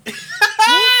idea.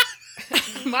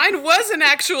 Mine was an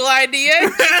actual idea.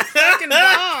 Fucking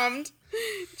bombed.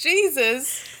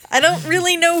 Jesus. I don't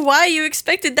really know why you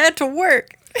expected that to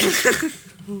work.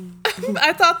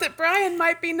 I thought that Brian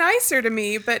might be nicer to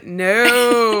me, but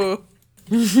no.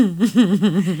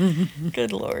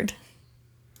 Good Lord.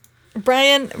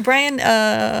 Brian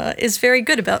is very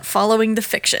good about following the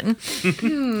fiction.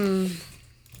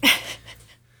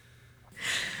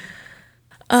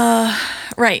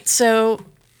 Right, so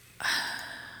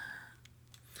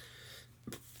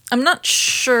I'm not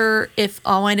sure if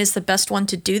Alwine is the best one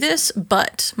to do this,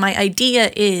 but my idea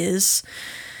is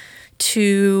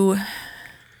to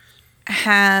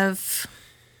have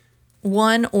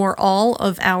one or all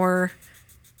of our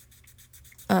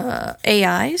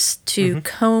AIs to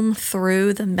comb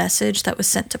through the message that was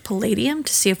sent to Palladium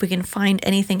to see if we can find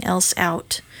anything else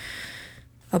out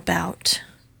about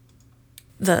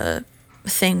the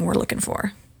thing we're looking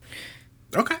for.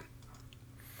 Okay.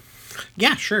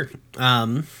 Yeah, sure.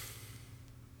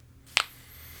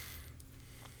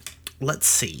 Let's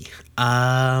see.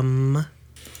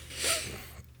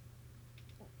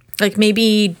 Like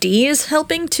maybe D is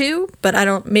helping too, but I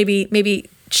don't. Maybe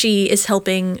she is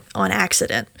helping on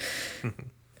accident,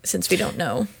 since we don't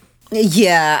know.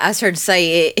 Yeah, I started to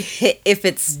say if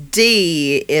it's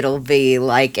D, it'll be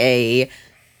like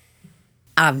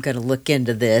I'm gonna look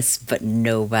into this, but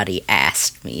nobody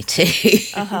asked me to.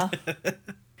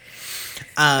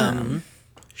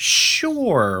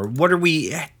 Sure.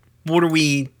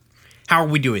 How are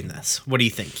we doing this? What do you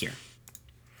think here?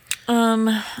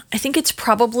 I think it's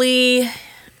probably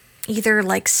either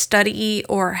like study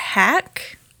or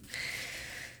hack.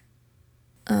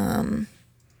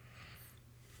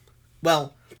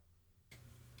 Well,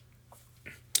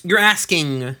 you're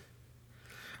asking,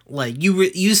 like,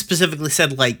 you specifically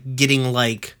said, like, getting,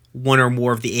 like, one or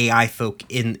more of the AI folk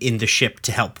in the ship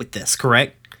to help with this,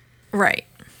 correct? Right.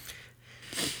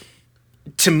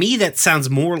 To me, that sounds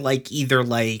more like either,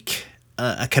 like,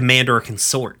 a command or a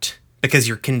consort, because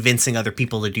you're convincing other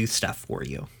people to do stuff for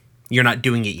you. You're not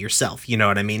doing it yourself, you know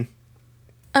what I mean?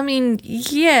 I mean,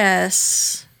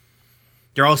 yes.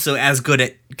 You're also as good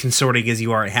at consorting as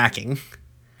you are at hacking.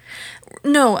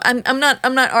 No, I'm not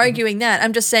arguing that.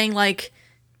 I'm just saying, like,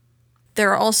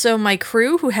 there are also my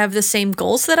crew who have the same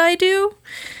goals that I do.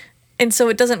 And so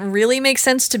it doesn't really make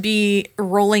sense to be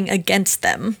rolling against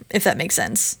them, if that makes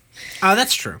sense. Oh,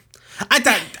 that's true. I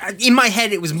thought in my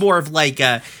head it was more of like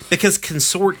because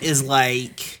consort is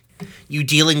like you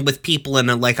dealing with people in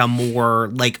a more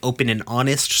like open and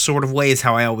honest sort of way is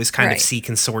how I always kind of Right. see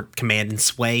consort, command, and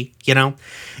sway.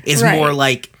 Is Right. more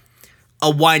like a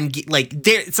wine like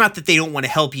it's not that they don't want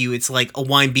to help you. It's like a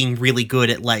wine being really good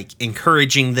at like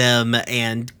encouraging them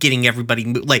and getting everybody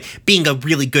like being a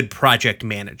really good project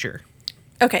manager.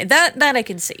 Okay, that I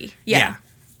can see. Yeah. Yeah.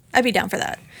 I'd be down for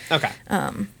that. Okay.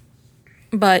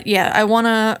 But yeah, I want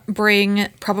to bring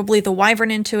probably the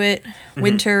Wyvern into it,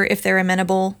 Winter if they're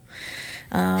amenable.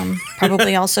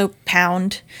 Probably also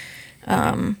Pound.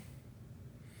 And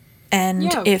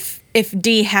Yeah. if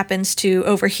D happens to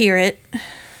overhear it,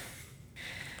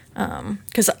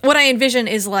 because what I envision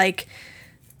is like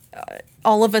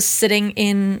all of us sitting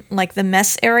in like the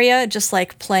mess area, just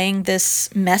like playing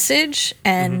this message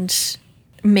and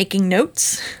making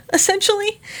notes,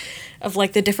 essentially, of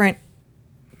like the different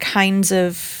kinds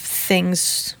of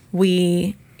things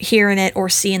we hear in it or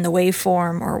see in the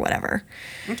waveform or whatever.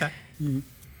 Okay.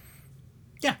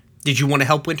 Yeah. Did you want to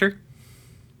help Winter?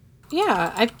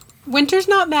 Yeah, Winter's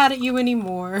not mad at you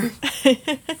anymore.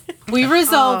 We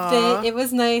resolved it. It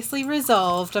was nicely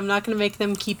resolved. I'm not going to make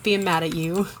them keep being mad at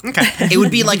you. Okay. It would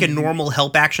be like a normal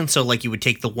help action, so like you would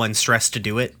take the one stress to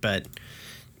do it, but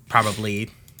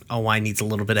probably Owine needs a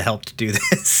little bit of help to do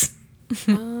this.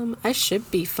 I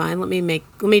should be fine. Let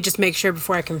me just make sure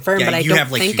before I confirm. Yeah, but I you don't have,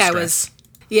 like, think two I stress. was.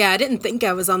 Yeah, I didn't think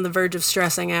I was on the verge of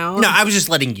stressing out. No, I was just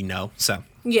letting you know, so.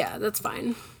 Yeah, that's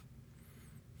fine.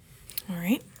 All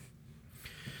right.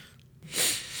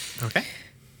 Okay.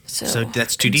 So, So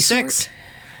that's 2d6. consort.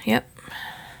 Yep.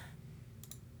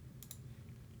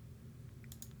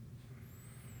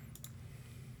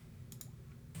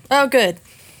 Oh, good.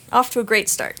 Off to a great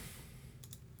start.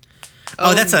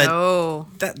 Oh, that's no.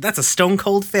 that's a stone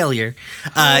cold failure.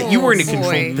 You were in a boy.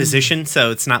 controlled position,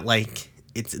 so it's not like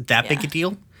it's that big a Yeah.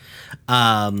 deal.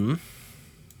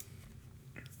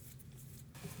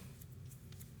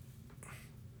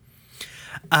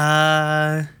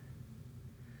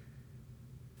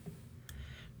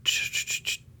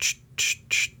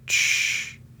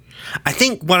 I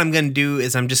think what I'm gonna do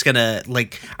is I'm just gonna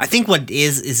I think what it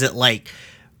is that like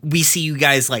we see you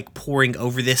guys like pouring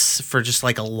over this for just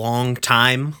like a long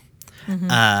time.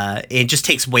 It just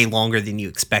takes way longer than you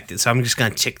expected, so I'm just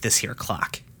gonna tick this here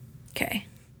clock. Okay.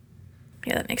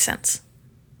 Yeah, that makes sense.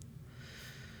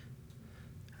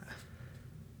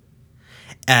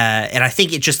 And I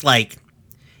think it just like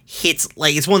hits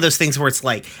like it's one of those things where it's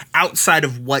like outside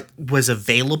of what was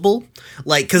available,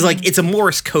 like because like it's a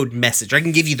Morse code message. I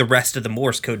can give you the rest of the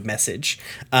Morse code message.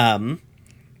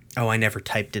 Oh, I never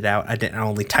typed it out. I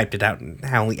only typed it out, and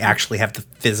I only actually have the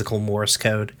physical Morse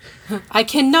code. I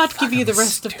cannot give you the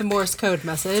rest of the Morse code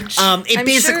message. It I'm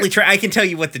basically sure- I can tell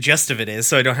you what the gist of it is,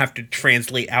 so I don't have to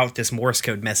translate out this Morse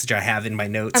code message I have in my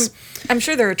notes. I'm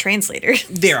sure there are translators.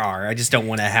 There are. I just don't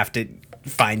want to have to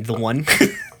find the one.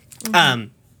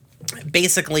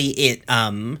 Basically, it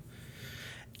kind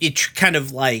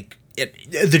of like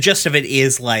the gist of it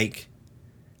is like,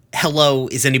 hello,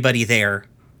 is anybody there?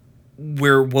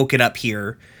 We're woken up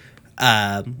here.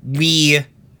 We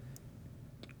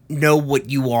know what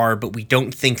you are, but we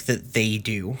don't think that they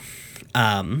do.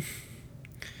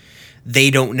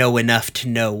 They don't know enough to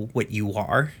know what you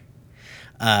are.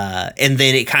 And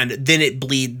then it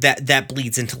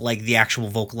bleeds into like the actual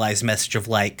vocalized message of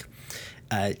like,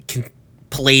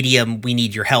 Palladium, we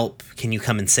need your help. Can you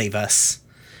come and save us?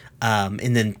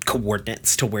 And then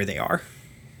coordinates to where they are.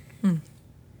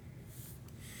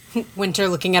 Winter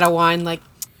looking at a wine like,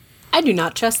 I do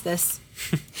not trust this.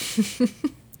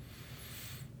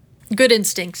 Good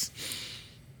instincts.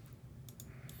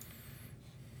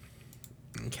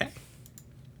 Okay.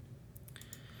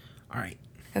 All right.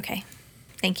 Okay.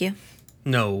 Thank you.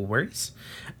 No worries.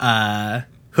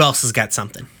 Who else has got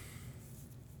something?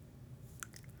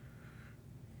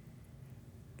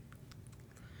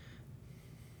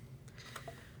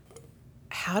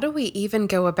 How do we even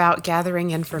go about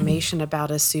gathering information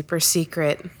about a super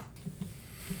secret?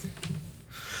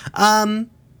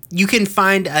 You can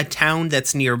find a town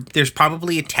that's near. There's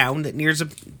probably a town that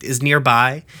is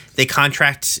nearby. They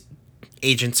contract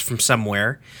agents from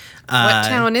somewhere. What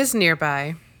town is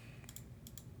nearby?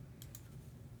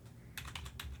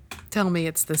 Tell me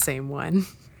it's the same one.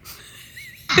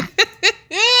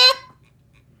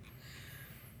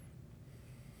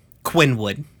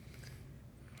 Quinwood.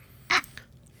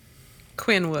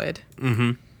 Quinwood.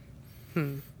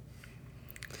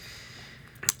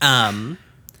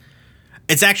 And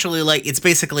It's actually like, it's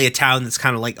basically a town that's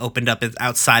kind of like opened up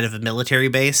outside of a military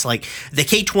base. Like the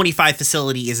K-25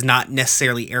 facility is not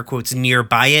necessarily air quotes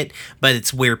nearby it, but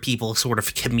it's where people sort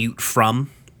of commute from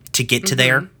to get to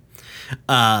there.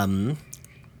 A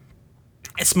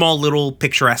small little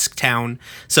picturesque town.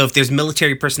 So if there's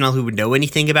military personnel who would know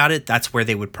anything about it, that's where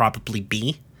they would probably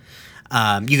be.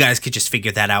 You guys could just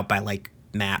figure that out by like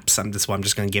maps. I'm just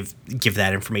going to give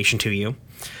that information to you.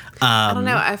 I don't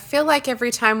know. I feel like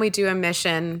every time we do a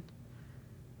mission,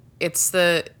 it's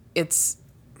the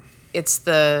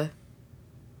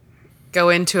go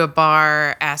into a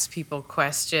bar, ask people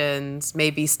questions,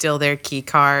 maybe steal their key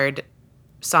card,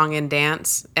 song and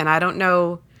dance. And I don't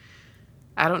know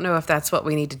if that's what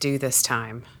we need to do this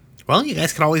time. Well, you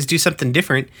guys could always do something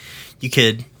different. You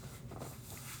could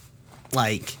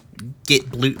like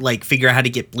figure out how to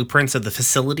get blueprints of the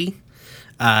facility.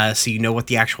 So you know what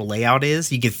the actual layout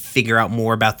is. You could figure out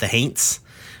more about the Haints,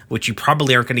 which you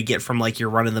probably aren't going to get from like your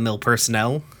run-of-the-mill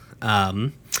personnel.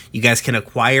 You guys can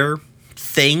acquire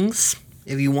things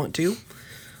if you want to.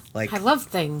 Like I love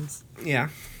things. Yeah.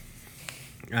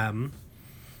 And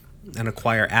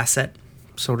acquire asset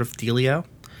sort of dealio.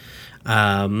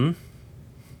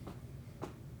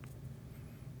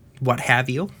 What have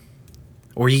you.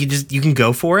 Or you can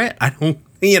go for it. I don't,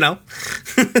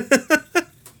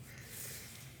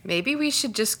 Maybe we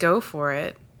should just go for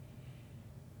it.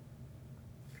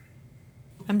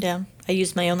 I'm down. I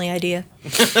used my only idea.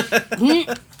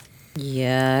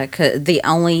 Yeah, 'cause the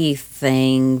only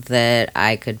thing that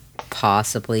I could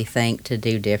possibly think to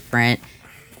do different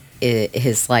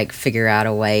is like figure out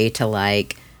a way to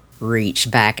like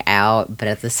reach back out, but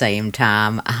at the same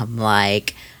time, I'm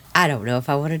like, I don't know if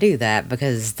I want to do that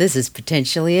because this is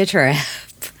potentially a trap.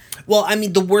 Well, I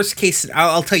mean, the worst case,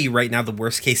 I'll tell you right now, the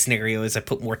worst case scenario is I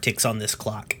put more ticks on this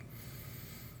clock.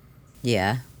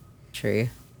 Yeah, true.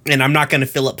 And I'm not going to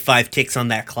fill up 5 ticks on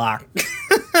that clock.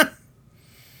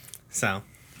 So.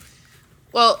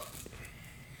 Well,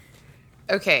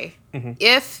 okay. Mm-hmm.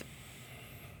 If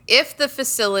the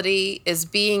facility is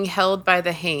being held by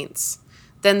the Haints,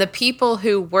 then the people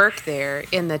who work there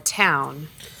in the town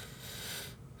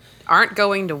aren't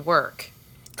going to work.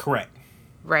 Correct.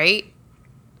 Right?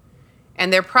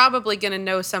 And they're probably going to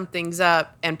know something's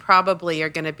up and probably are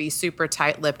going to be super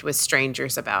tight-lipped with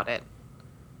strangers about it.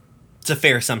 It's a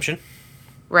fair assumption.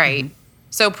 Right. Mm-hmm.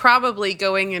 So probably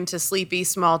going into sleepy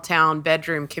small town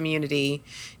bedroom community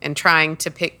and trying to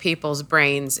pick people's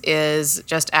brains is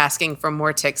just asking for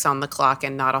more ticks on the clock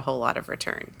and not a whole lot of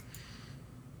return.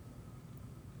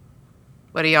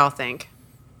 What do y'all think?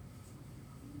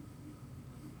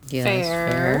 Yeah,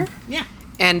 Fair. Yeah.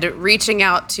 And reaching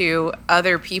out to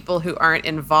other people who aren't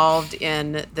involved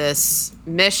in this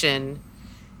mission,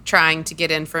 trying to get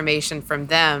information from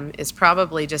them, is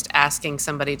probably just asking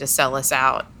somebody to sell us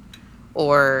out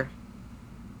or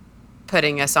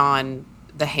putting us on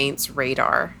the Haints'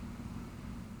 radar.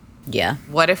 Yeah.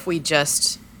 What if we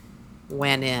just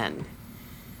went in?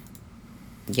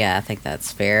 Yeah, I think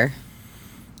that's fair.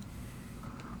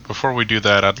 Before we do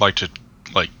that, I'd like to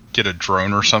get a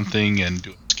drone or something and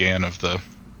do a scan of the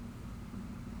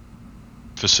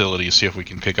facility, see if we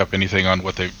can pick up anything on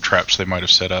what traps they might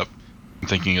have set up. I'm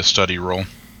thinking a study roll.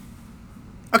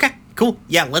 Okay, cool.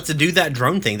 Yeah, let's do that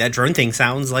drone thing. That drone thing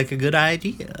sounds like a good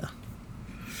idea.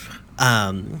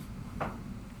 How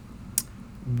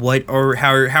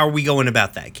are we going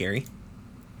about that, Gary?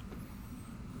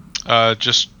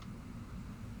 Just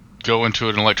go into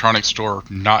an electronics store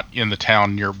not in the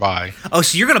town nearby. Oh,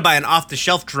 so you're going to buy an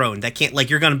off-the-shelf drone that can't,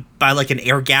 like, you're going to buy, like, an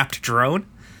air-gapped drone?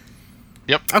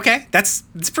 Yep. Okay, that's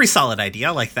a pretty solid idea. I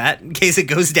like that. In case it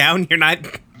goes down, you're not...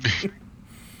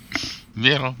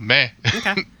 Meh.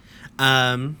 Okay.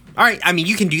 All right, I mean,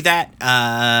 you can do that.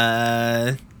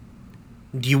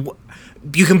 You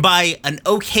can buy an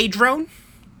okay drone.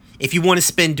 If you want to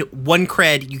spend 1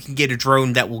 cred, you can get a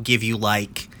drone that will give you,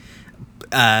 like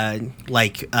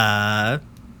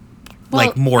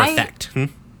more effect.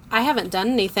 I haven't done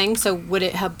anything, so would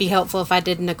it be helpful if I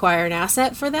didn't acquire an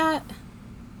asset for that?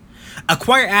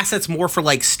 Acquire assets more for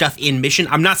like stuff in mission.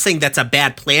 I'm not saying that's a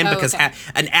bad plan because okay.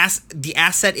 The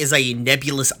asset is a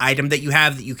nebulous item that you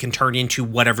have that you can turn into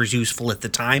whatever's useful at the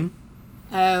time.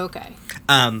 Okay.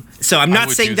 So I'm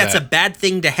not saying that's that. a bad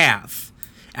thing to have.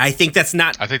 I think that's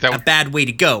not a bad way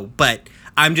to go, but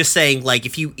I'm just saying, like,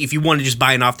 if you want to just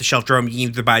buy an off-the-shelf drone, you can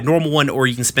either buy a normal one or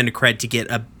you can spend a cred to get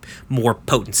a more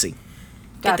potency.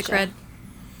 Get the cred.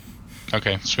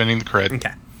 Okay, spending the cred.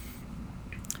 Okay.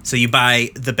 So you buy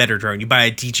the better drone. You buy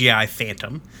a DJI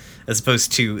Phantom as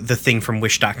opposed to the thing from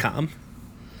Wish.com.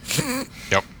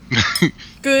 Yep.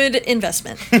 Good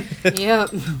investment. Yep.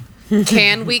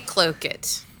 Can we cloak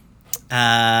it?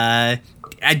 I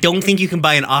don't think you can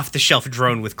buy an off-the-shelf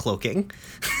drone with cloaking.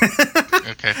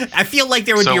 Okay. I feel like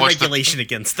there would So be a what's the- regulation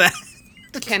against that.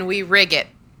 Can we rig it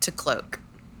to cloak?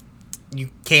 You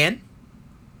can.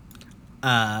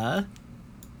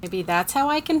 Maybe that's how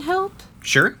I can help.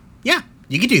 Sure. Yeah,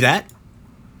 you could do that.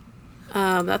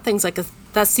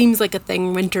 That seems like a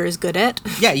thing Winter is good at.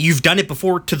 Yeah, you've done it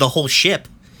before to the whole ship.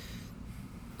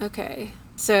 Okay,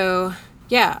 so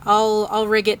yeah, I'll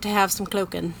rig it to have some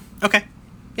cloaking. Okay.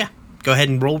 Yeah. Go ahead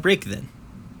and roll rig then.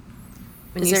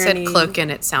 When Is you there said any- cloaking,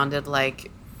 it sounded like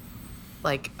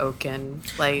oaken,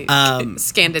 like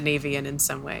Scandinavian in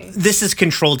some way. This is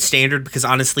controlled standard because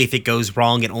honestly, if it goes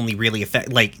wrong, it only really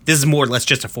affect. Like this is more or less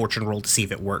just a fortune roll to see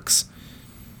if it works.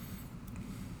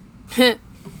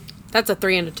 That's a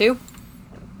 3 and a 2.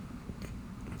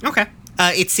 Okay.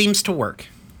 It seems to work.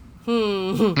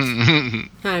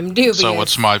 I'm dubious. So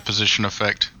what's my position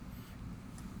effect?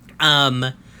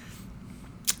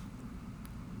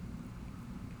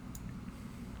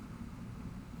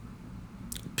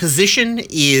 Position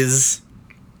is,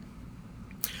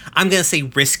 I'm gonna say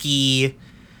risky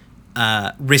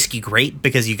great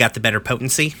because you got the better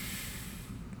potency.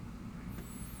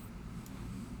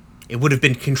 It would have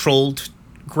been controlled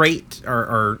great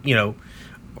or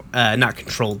not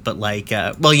controlled, but like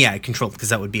controlled because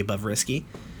that would be above risky.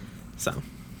 So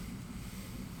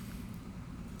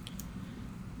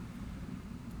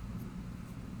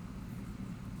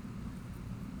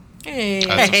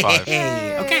That's a 5.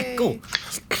 okay, cool.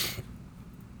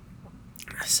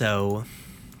 So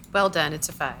Well done. It's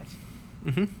a 5.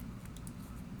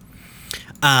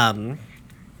 I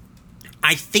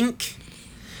think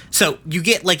so. You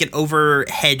get like an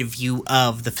overhead view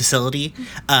of the facility.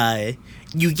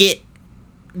 You get,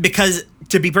 because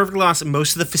to be perfectly honest,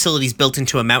 most of the facility's built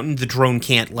into a mountain. The drone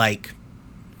can't like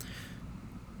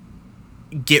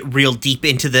get real deep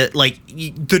into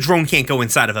the drone can't go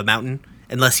inside of a mountain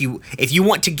unless if you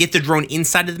want to get the drone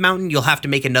inside of the mountain, you'll have to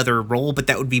make another roll, but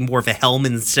that would be more of a helm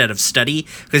instead of study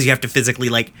because you have to physically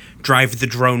like drive the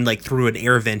drone like through an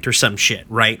air vent or some shit,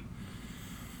 right?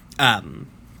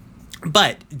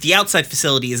 But the outside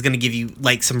facility is going to give you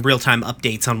like some real-time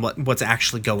updates on what's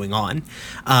actually going on.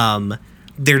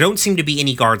 There don't seem to be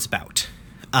any guards about.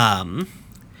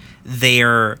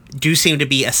 There do seem to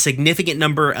be a significant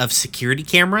number of security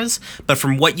cameras, but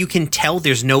from what you can tell,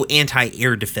 there's no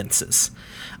anti-air defenses.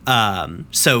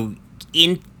 So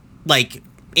in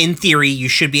theory, you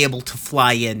should be able to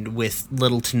fly in with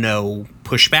little to no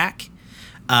pushback.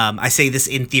 I say this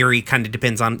in theory, kind of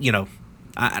depends on,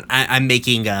 I'm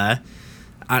making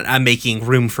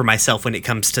room for myself when it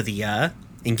comes to the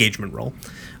engagement roll,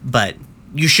 but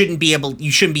you shouldn't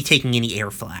be taking any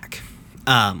air flak.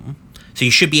 So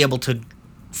you should be able to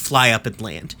fly up and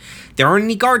land. There aren't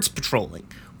any guards patrolling,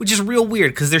 which is real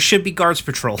weird because there should be guards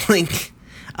patrolling,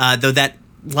 though that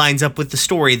lines up with the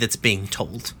story that's being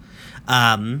told.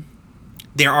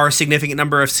 There are a significant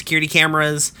number of security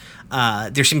cameras.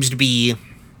 There seems to be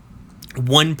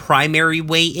one primary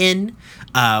way in,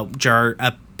 which are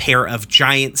a pair of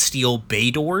giant steel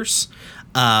bay doors.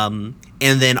 And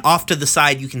then off to the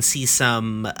side, you can see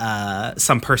some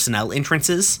personnel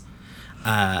entrances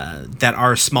that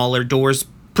are smaller doors,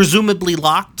 presumably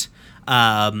locked.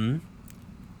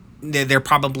 They're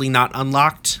probably not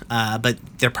unlocked, but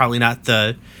they're probably not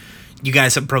you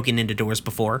guys have broken into doors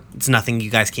before. It's nothing you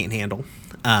guys can't handle.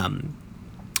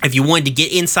 If you wanted to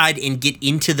get inside and get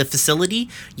into the facility,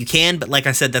 you can, but like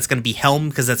I said, that's going to be helm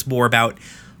because that's more about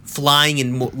flying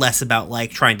and less about like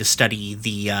trying to study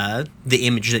the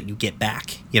image that you get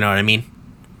back. You know what I mean?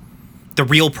 The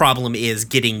real problem is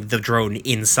getting the drone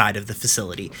inside of the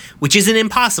facility, which isn't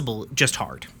impossible, just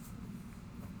hard.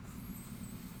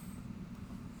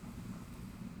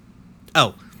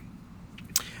 Oh.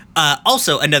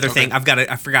 Also, another thing, I've got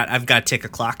to tick a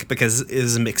clock because it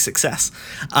is a mixed success.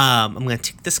 I'm going to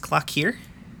tick this clock here.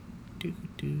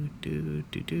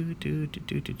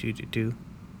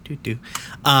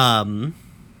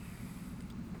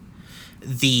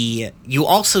 You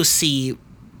also see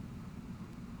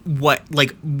what,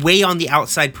 like, way on the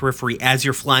outside periphery as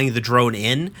you're flying the drone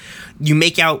in, you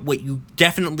make out what you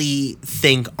definitely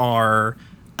think are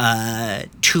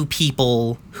two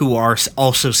people who are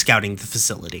also scouting the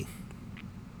facility.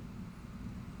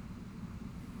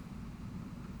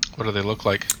 What do they look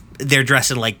like? They're dressed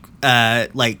in like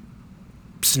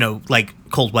snow, like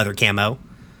cold weather camo.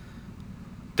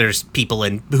 There's people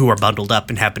who are bundled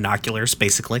up and have binoculars,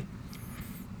 basically.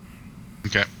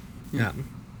 Okay. Yeah.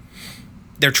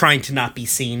 They're trying to not be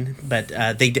seen, but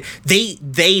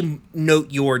they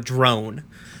note your drone,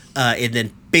 And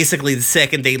then basically the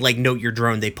second they like note your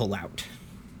drone, they pull out.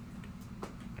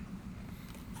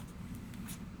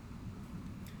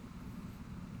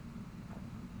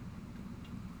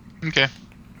 Okay.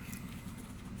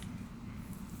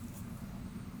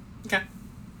 Okay.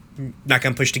 Not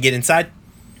gonna push to get inside.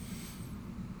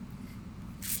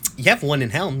 You have one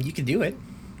in helm. You can do it.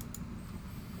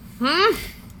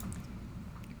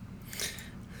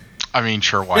 I mean,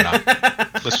 sure, why not?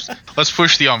 let's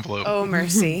push the envelope. Oh,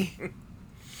 mercy.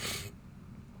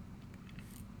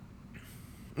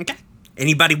 Okay.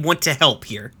 Anybody want to help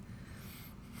here?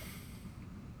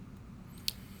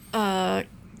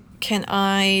 Can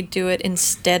I do it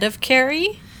instead of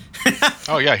Carrie?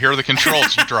 Oh yeah, here are the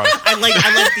controls. You drive. I like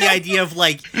the idea of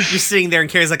like you're sitting there and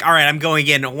Carrie's like, all right, I'm going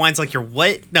in. Wine's like, you're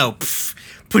what? No,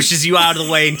 pushes you out of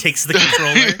the way and takes the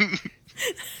controller.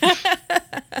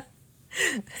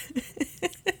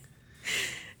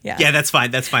 Yeah, that's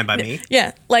fine. That's fine by me.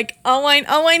 Yeah, like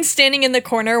Alwine's standing in the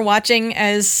corner watching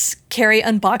as Carrie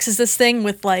unboxes this thing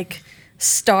with like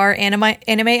star anime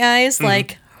eyes,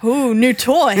 like, ooh, new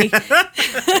toy.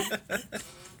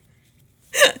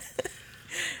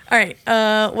 All right,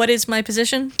 what is my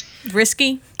position?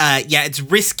 Risky? Yeah, it's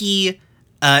risky,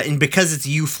 and because it's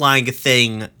you flying a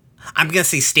thing, I'm gonna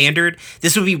say standard.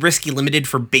 This would be risky limited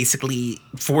for basically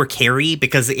for Carrie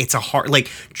because it's a hard, like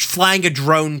flying a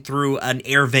drone through an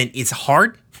air vent is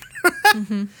hard.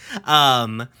 And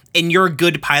you're a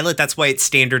good pilot, that's why it's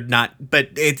standard.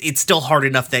 But it's still hard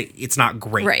enough that it's not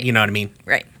great. Right. You know what I mean?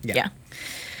 Right. Yeah.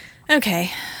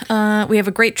 Okay. We have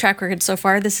a great track record so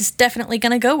far. This is definitely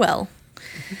gonna go well.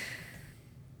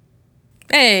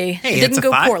 Hey, it that's didn't a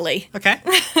go 5. poorly. Okay.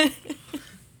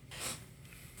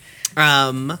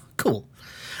 Cool.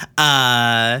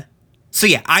 So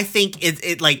yeah, I think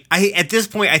it like at this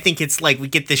point I think it's like we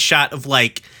get this shot of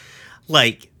like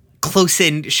close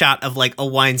in shot of like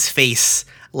Owine's face,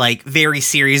 like very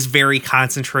serious, very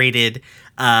concentrated,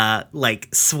 like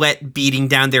sweat beating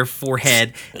down their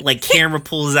forehead, like camera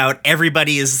pulls out,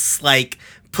 everybody is like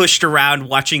pushed around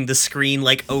watching the screen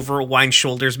like over Owine's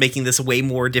shoulders, making this way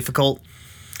more difficult.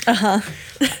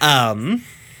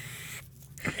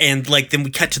 And like then we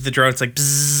cut to the drone. It's like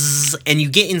bzzz, and you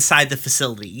get inside the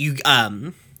facility. You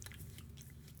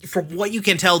from what you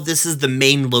can tell, this is the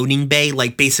main loading bay.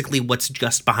 Like basically what's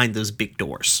just behind those big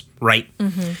doors, right?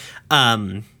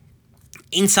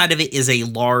 Inside of it is a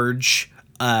large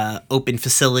open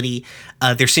facility.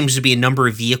 There seems to be a number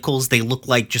of vehicles. They look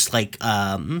like just like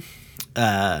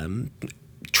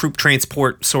troop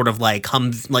transport, sort of like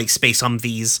space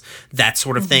Humvees, that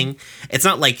sort of thing. It's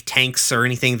not like tanks or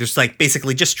anything. There's like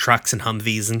basically just trucks and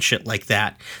Humvees and shit like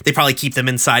that. They probably keep them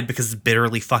inside because it's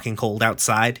bitterly fucking cold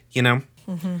outside, you know?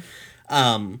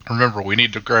 Remember, we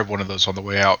need to grab one of those on the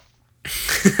way out.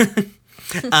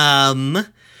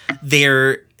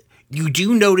 There, you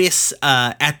do notice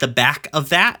at the back of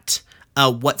that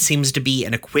what seems to be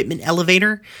an equipment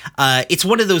elevator. It's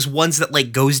one of those ones that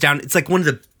like goes down. It's like one of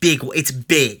the big. It's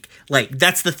big. Like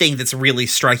that's the thing that's really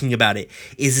striking about it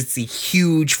is it's a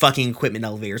huge fucking equipment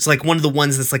elevator. It's like one of the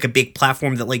ones that's like a big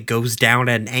platform that like goes down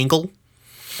at an angle.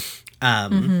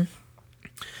 And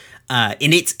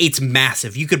it's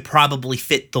massive. You could probably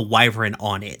fit the Wyvern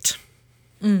on it.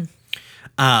 You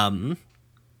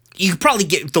could probably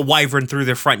get the Wyvern through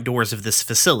the front doors of this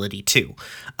facility too.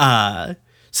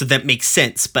 So that makes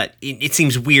sense, but it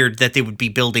seems weird that they would be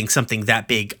building something that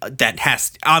big that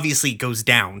obviously goes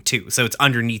down too. So it's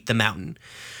underneath the mountain.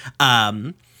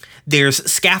 There's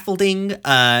scaffolding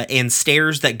and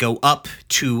stairs that go up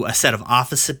to a set of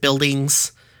office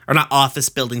buildings. Or not office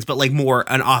buildings, but like more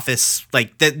an office,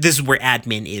 like this is where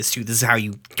admin is too. This is how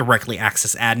you directly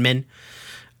access admin.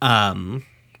 And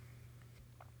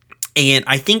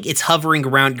I think it's hovering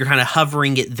around, you're kind of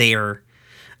hovering it there.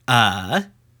 And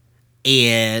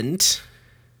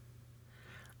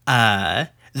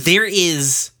there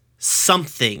is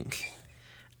something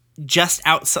just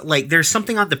outside, like there's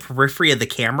something on the periphery of the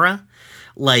camera.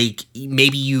 Like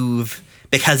maybe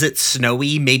because it's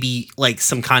snowy, maybe like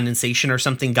some condensation or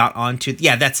something got onto.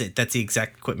 Yeah, that's it. That's the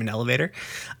exact equipment elevator.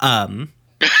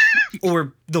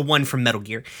 Or the one from Metal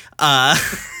Gear.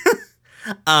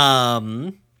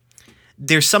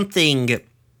 There's something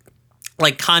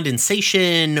like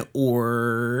condensation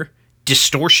or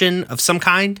distortion of some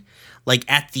kind, like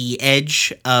at the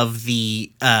edge of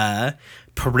the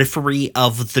periphery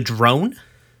of the drone.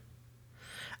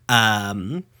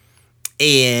 And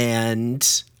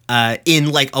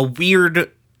in like a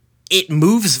weird, it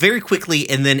moves very quickly,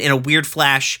 and then in a weird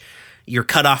flash, you're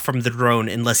cut off from the drone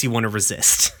unless you want to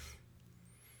resist.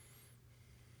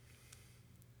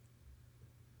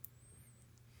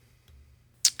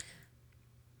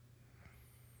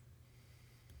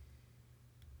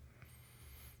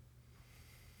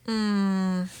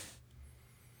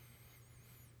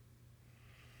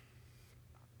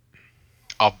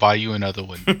 I'll buy you another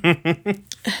one.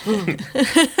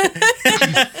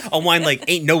 I'll whine like,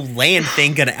 ain't no land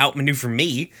thing gonna outmaneuver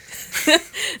me.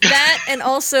 That, and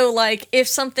also, like, if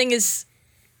something is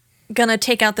gonna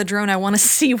take out the drone, I want to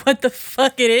see what the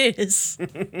fuck it is.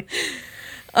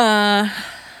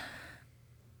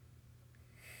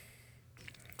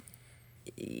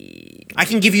 I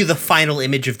can give you the final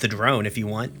image of the drone if you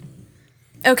want.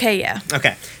 Okay, yeah.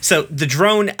 Okay, so the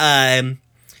drone,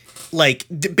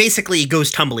 basically it goes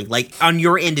tumbling. Like, on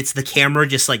your end, it's the camera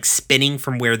just, like, spinning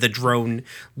from where the drone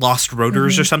lost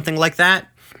rotors or something like that.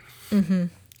 Mm-hmm.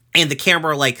 And the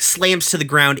camera, like, slams to the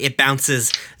ground, it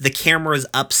bounces, the camera's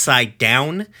upside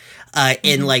down,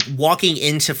 and, like, walking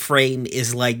into frame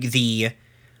is, like,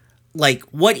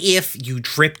 what if you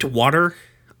dripped water?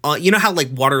 You know how, like,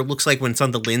 water looks like when it's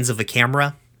on the lens of a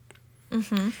camera?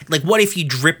 Mm-hmm. Like, what if you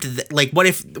what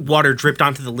if water dripped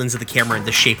onto the lens of the camera in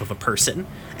the shape of a person,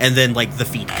 and then, like, the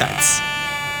feed cuts?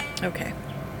 Okay.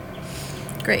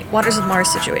 Great. Waters of Mars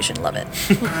situation. Love it.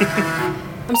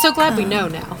 I'm so glad we know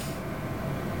now.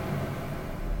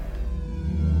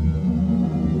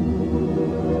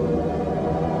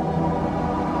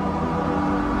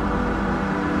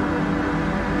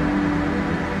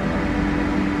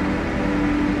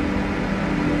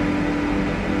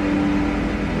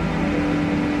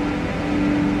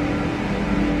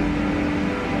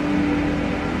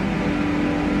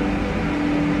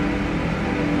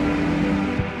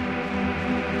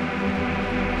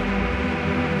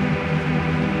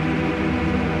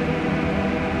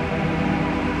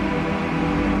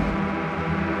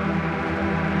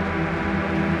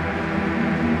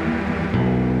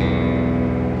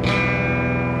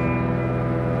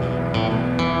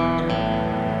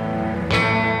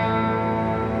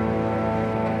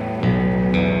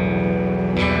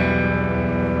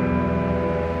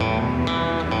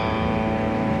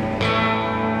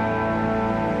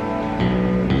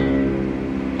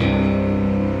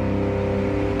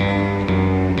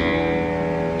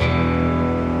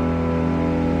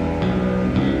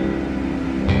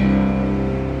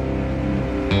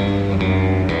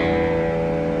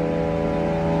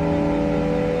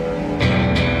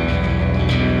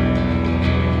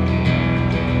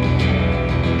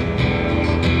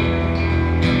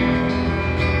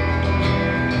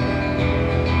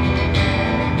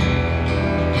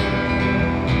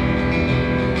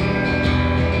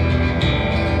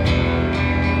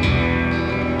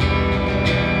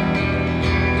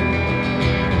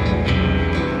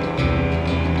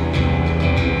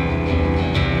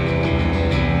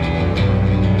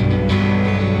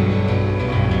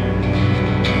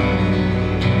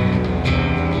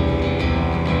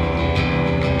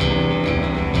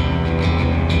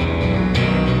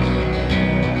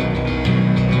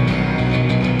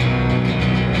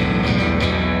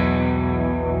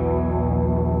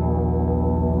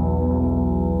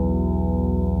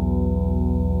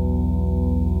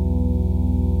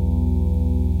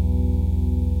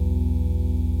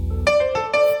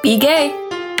 Be gay.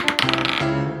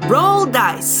 Roll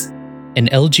dice. An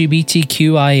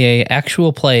LGBTQIA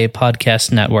actual play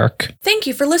podcast network. Thank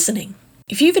you for listening.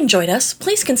 If you've enjoyed us,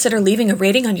 please consider leaving a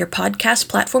rating on your podcast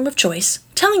platform of choice,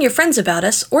 telling your friends about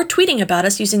us, or tweeting about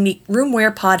us using the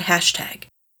RoomWherePod hashtag.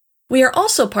 We are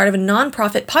also part of a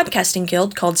non-profit podcasting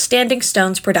guild called Standing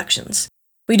Stones Productions.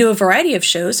 We do a variety of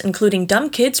shows, including Dumb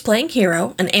Kids Playing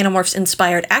Hero, an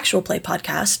Animorphs-inspired actual play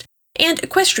podcast, and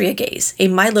Equestria Gaze, a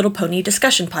My Little Pony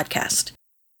discussion podcast.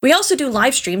 We also do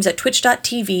live streams at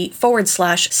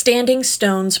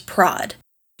twitch.tv/StandingStonesProd.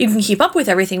 You can keep up with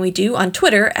everything we do on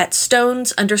Twitter at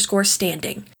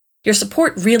Stones_standing. Your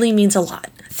support really means a lot.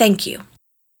 Thank you.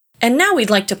 And now we'd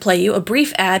like to play you a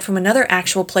brief ad from another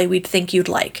actual play we'd think you'd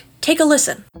like. Take a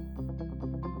listen.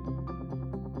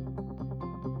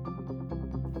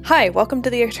 Hi, welcome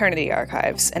to the Eternity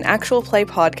Archives, an actual play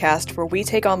podcast where we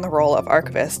take on the role of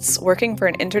archivists working for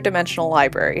an interdimensional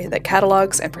library that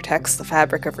catalogs and protects the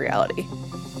fabric of reality.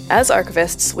 As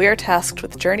archivists, we are tasked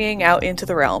with journeying out into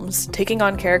the realms, taking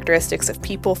on characteristics of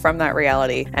people from that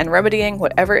reality, and remedying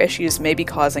whatever issues may be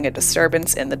causing a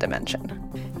disturbance in the dimension.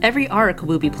 Every arc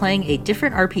we'll be playing a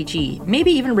different RPG,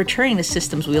 maybe even returning to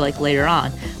systems we like later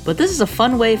on, but this is a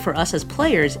fun way for us as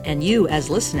players and you as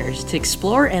listeners to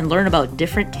explore and learn about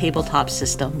different tabletop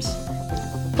systems.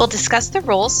 We'll discuss the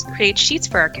rules, create sheets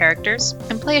for our characters,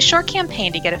 and play a short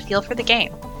campaign to get a feel for the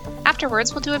game.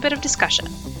 Afterwards, we'll do a bit of discussion.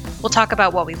 We'll talk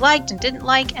about what we liked and didn't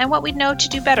like, and what we'd know to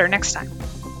do better next time.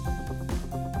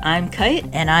 I'm Kite,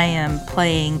 and I am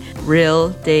playing Ril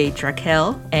de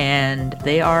Drakel, and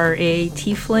they are a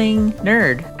tiefling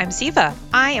nerd. I'm Siva.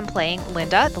 I am playing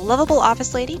Linda, the lovable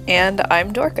office lady. And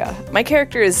I'm Dorka. My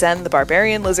character is Zen, the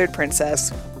barbarian lizard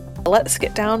princess. Let's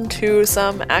get down to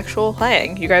some actual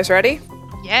playing. You guys ready?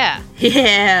 Yeah.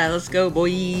 Yeah, let's go,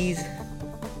 boys.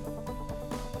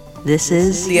 This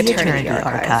is the Eternity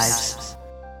Archives.